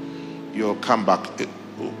agenda, you'll come back. It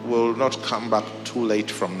will not come back too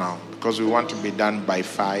late from now because we want to be done by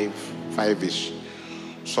 5-ish.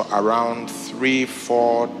 So around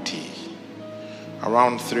 3:40.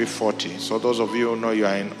 Around 3:40. So those of you who know you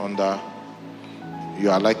are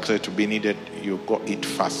you are likely to be needed, you go eat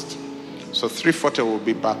fast. So 3:40 will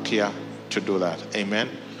be back here to do that. Amen.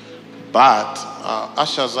 But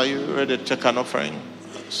ushers, are you ready to take an offering?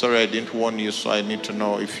 Sorry, I didn't warn you, so I need to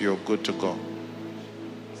know if you're good to go.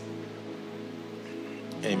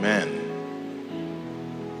 Amen.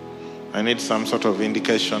 I need some sort of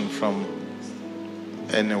indication from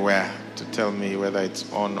anywhere to tell me whether it's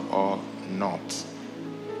on or not.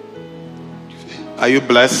 Are you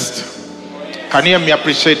blessed? Can you hear me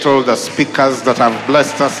appreciate all the speakers that have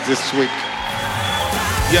blessed us this week?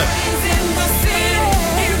 Yes.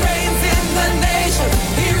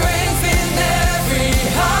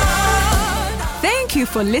 Thank you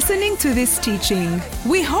for listening to this teaching.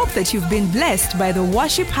 We hope that you've been blessed by the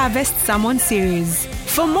Worship Harvest Sermon Series.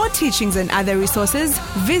 For more teachings and other resources,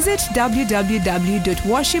 visit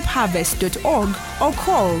www.worshipharvest.org or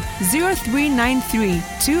call 0393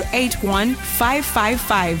 281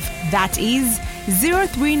 555. That is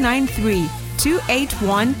 0393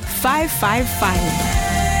 281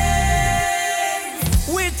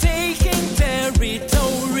 555. We're taking territory.